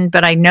disheartened,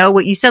 but I know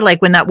what you said,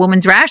 like when that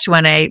woman's rash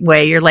went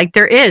away, you're like,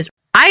 there is.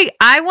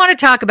 I want to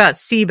talk about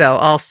SIBO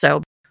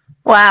also.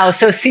 Wow.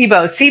 So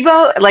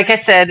SIBO, like I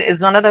said,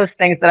 is one of those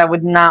things that I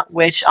would not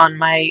wish on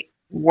my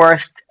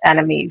worst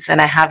enemies. And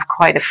I have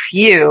quite a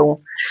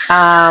few.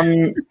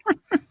 SIBO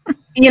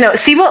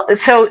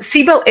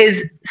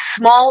is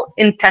small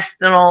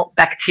intestinal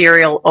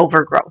bacterial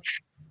overgrowth.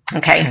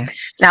 Okay.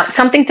 Now,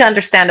 something to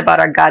understand about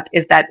our gut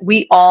is that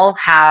we're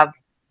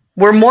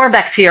more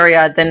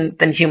bacteria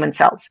than human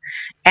cells.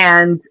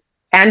 And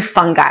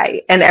fungi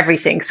and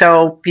everything.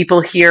 So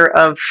people hear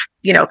of,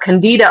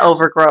 candida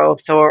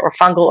overgrowth or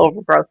fungal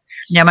overgrowth.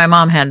 Yeah, my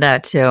mom had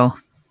that too.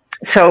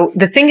 So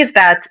the thing is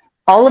that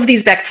all of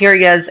these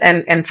bacterias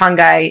and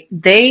fungi,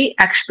 they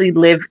actually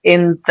live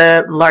in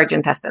the large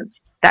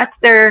intestines. That's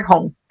their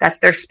home. That's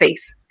their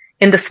space.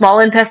 In the small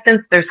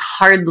intestines, there's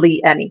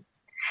hardly any.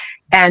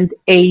 And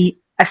a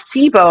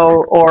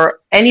SIBO, or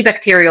any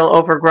bacterial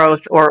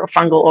overgrowth or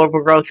fungal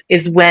overgrowth,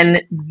 is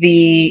when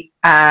the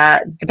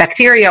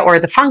bacteria or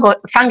the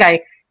fungi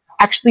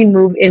actually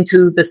move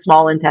into the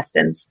small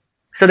intestines.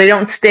 So they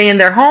don't stay in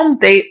their home,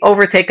 they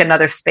overtake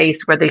another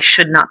space where they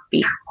should not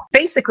be.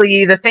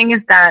 Basically, the thing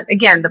is that,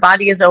 again, the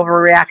body is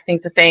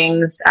overreacting to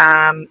things,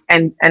 and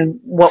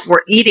what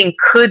we're eating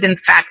could, in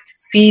fact,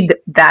 feed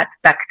that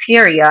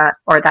bacteria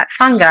or that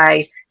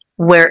fungi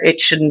where it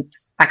shouldn't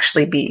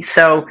actually be.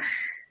 So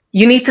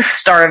you need to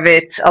starve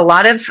it. A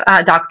lot of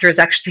doctors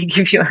actually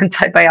give you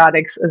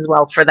antibiotics as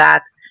well for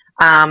that.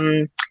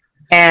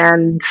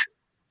 And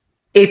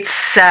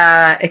it's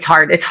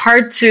hard.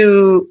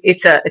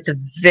 It's a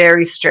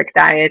very strict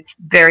diet,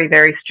 very,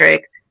 very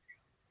strict.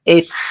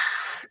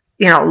 It's,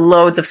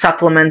 loads of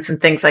supplements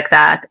and things like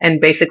that. And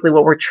basically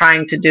what we're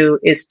trying to do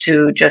is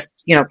to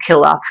just,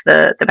 kill off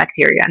the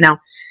bacteria. Now,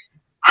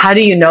 how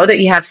do you know that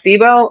you have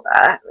SIBO?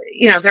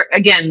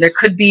 There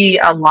could be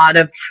a lot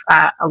of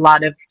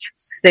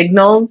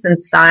signals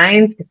and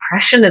signs.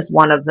 Depression is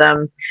one of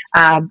them.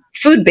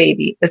 Food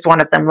baby is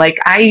one of them. Like,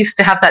 I used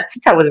to have that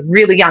since I was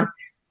really young.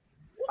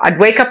 I'd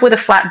wake up with a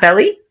flat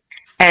belly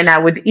and I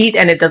would eat,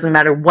 and it doesn't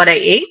matter what I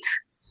ate,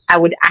 I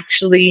would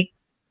actually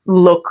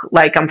look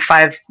like I'm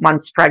 5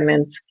 months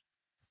pregnant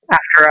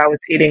after I was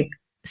eating.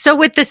 So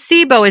with the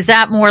SIBO, is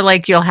that more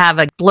like you'll have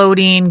a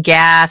bloating,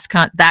 gas,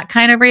 that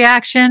kind of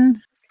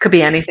reaction? Could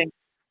be anything.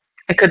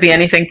 It could be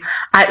anything.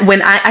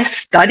 When I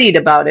studied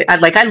about it, I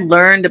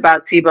learned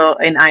about SIBO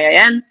in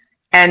IIN,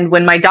 and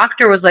when my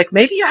doctor was like,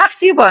 maybe you have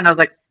SIBO, and I was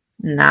like,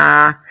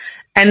 nah.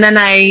 And then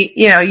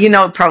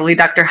probably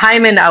Dr.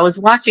 Hyman, I was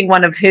watching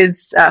one of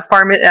his I've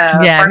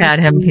had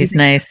him. He's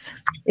nice.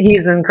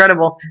 He's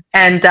incredible.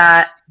 And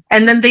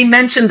then they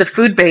mentioned the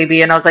food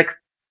baby, and I was like,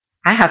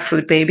 I have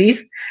food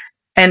babies.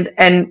 And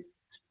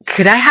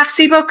could I have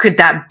SIBO? Could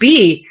that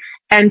be?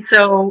 And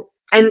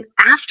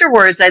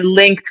afterwards I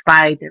linked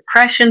my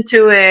depression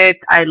to it.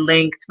 I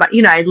linked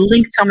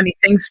so many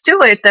things to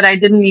it that I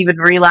didn't even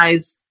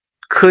realize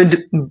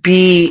could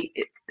be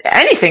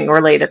anything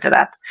related to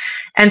that.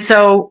 And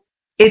so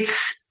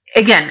it's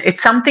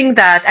something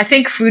that I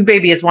think food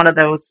baby is one of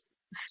those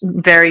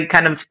very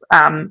kind of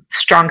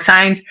strong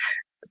signs.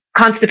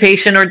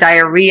 Constipation or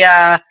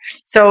diarrhea.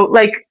 So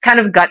like kind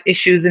of gut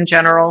issues in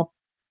general.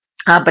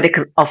 But it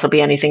could also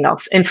be anything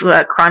else.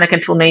 Chronic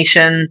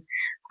inflammation.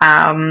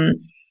 Trying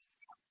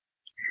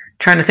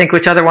to think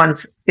which other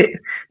ones.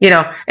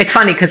 It's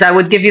funny because I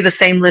would give you the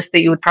same list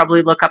that you would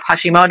probably look up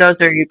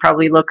Hashimoto's, or you'd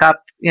probably look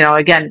up,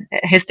 again,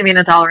 histamine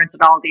intolerance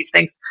and all of these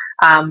things.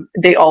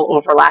 They all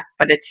overlap,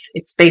 but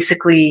it's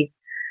basically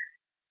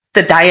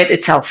the diet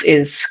itself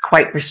is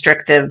quite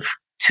restrictive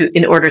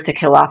in order to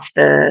kill off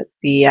the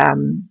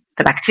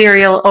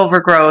bacterial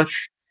overgrowth.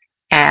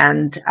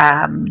 And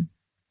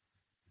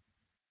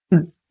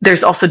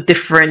there's also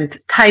different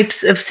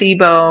types of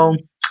SIBO.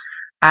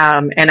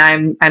 And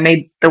I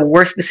made the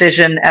worst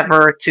decision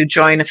ever to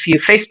join a few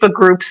Facebook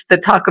groups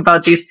that talk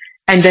about these.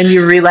 And then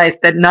you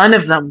realize that none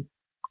of them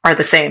are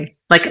the same.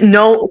 Like,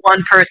 no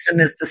one person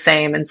is the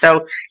same. And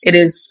so it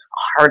is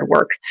hard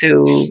work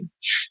to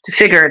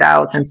figure it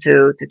out and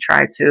to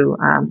try to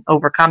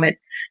overcome it.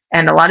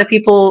 And a lot of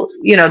people,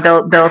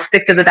 they'll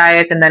stick to the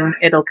diet and then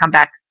it'll come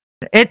back.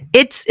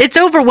 It's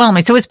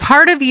overwhelming. So it's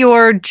part of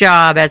your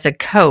job as a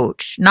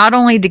coach, not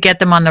only to get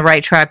them on the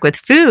right track with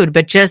food,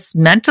 but just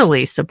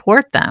mentally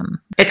support them.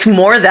 It's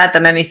more that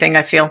than anything,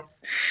 I feel.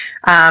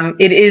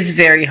 It is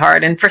very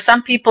hard. And for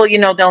some people,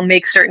 they'll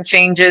make certain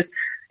changes.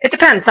 It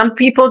depends. Some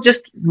people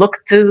just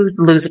look to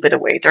lose a bit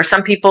of weight, or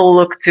some people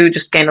look to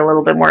just gain a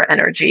little bit more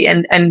energy.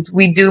 And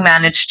we do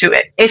manage to,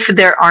 if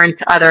there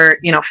aren't other,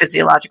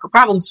 physiological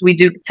problems, we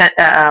do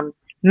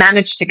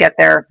manage to get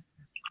there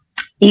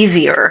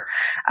easier.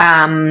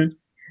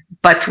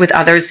 But with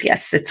others,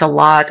 yes, it's a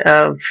lot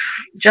of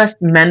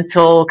just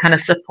mental kind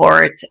of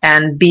support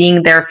and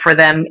being there for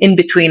them in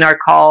between our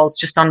calls,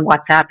 just on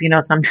WhatsApp.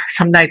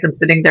 Some nights I'm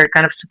sitting there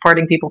kind of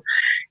supporting people,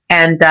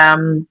 and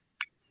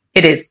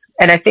it is.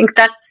 And I think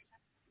that's,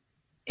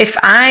 if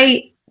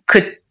I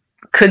could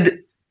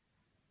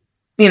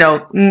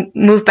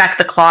move back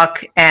the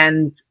clock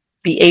and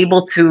be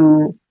able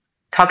to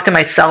talk to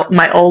myself,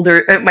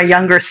 my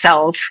younger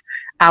self,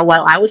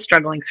 while I was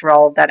struggling through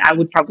all of that, I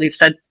would probably have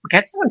said,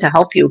 get someone to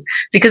help you.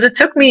 Because it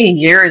took me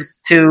years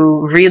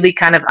to really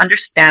kind of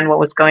understand what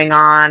was going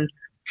on,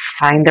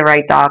 find the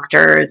right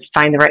doctors,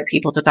 find the right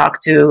people to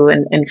talk to,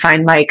 and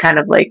find my kind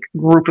of like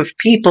group of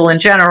people in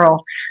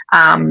general.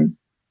 And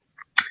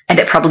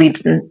it probably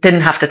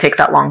didn't have to take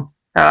that long.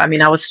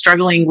 I was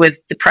struggling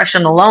with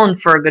depression alone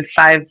for a good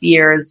 5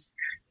 years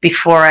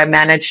before I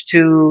managed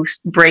to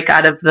break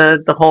out of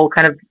the whole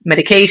kind of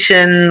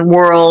medication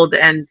world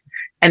and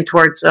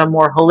towards a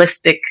more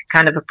holistic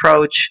kind of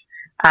approach.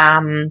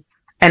 And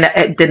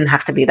it didn't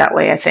have to be that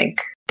way, I think.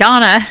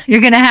 Donna,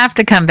 you're going to have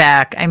to come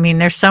back.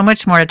 There's so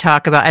much more to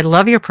talk about. I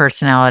love your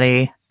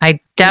personality. I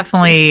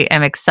definitely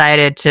am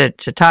excited to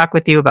talk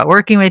with you about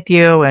working with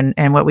you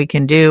and what we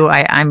can do.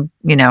 I'm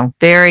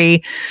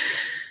very,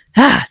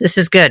 this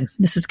is good.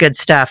 This is good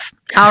stuff.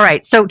 All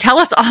right. So tell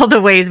us all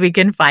the ways we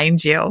can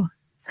find you.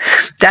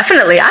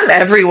 Definitely. I'm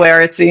everywhere,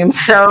 it seems.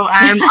 So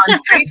I'm on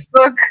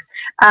Facebook.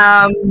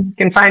 You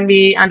can find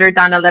me under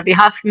Donna Levy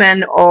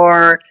Huffman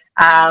or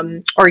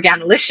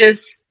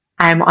Organolicious.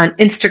 I'm on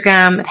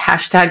Instagram at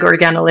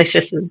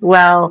 #Organolicious as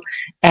well.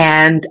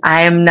 And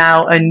I am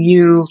now a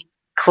new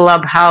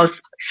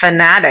Clubhouse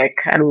fanatic.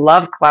 I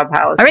love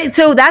Clubhouse. All right.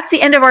 So that's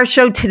the end of our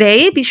show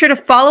today. Be sure to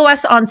follow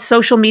us on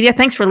social media.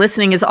 Thanks for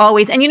listening as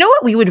always. And you know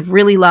what we would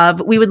really love?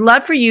 We would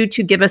love for you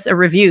to give us a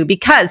review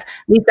because,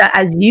 Lisa,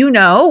 as you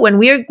know,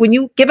 when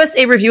you give us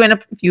a review and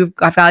if you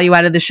got value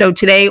out of the show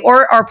today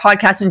or our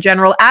podcast in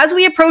general, as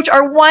we approach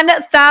our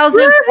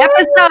 1,000th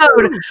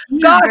episode,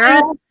 gosh,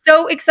 it's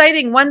so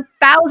exciting.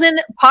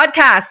 1,000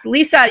 podcasts.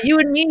 Lisa, you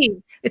and me.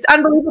 It's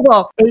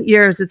unbelievable. 8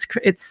 years. It's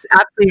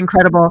absolutely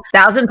incredible.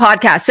 1,000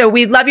 podcasts. So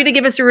we'd love you to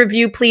give us a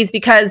review, please,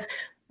 because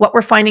what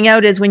we're finding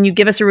out is when you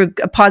give us a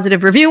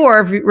positive review or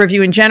a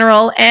review in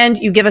general, and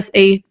you give us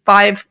a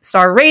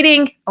 5-star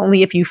rating,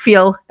 only if you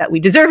feel that we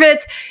deserve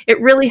it, it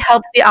really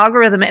helps the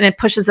algorithm and it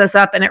pushes us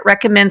up and it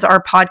recommends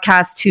our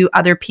podcast to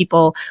other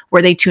people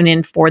where they tune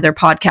in for their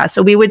podcast.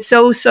 So we would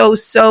so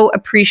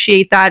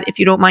appreciate that if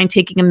you don't mind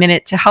taking a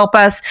minute to help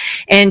us.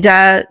 And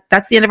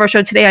that's the end of our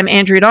show today. I'm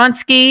Andrea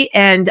Donsky,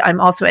 and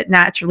I'm also at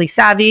Naturally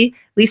Savvy.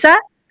 Lisa?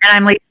 And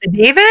I'm Lisa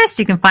Davis.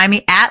 You can find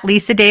me at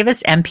Lisa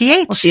Davis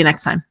MPH. We'll see you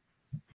next time.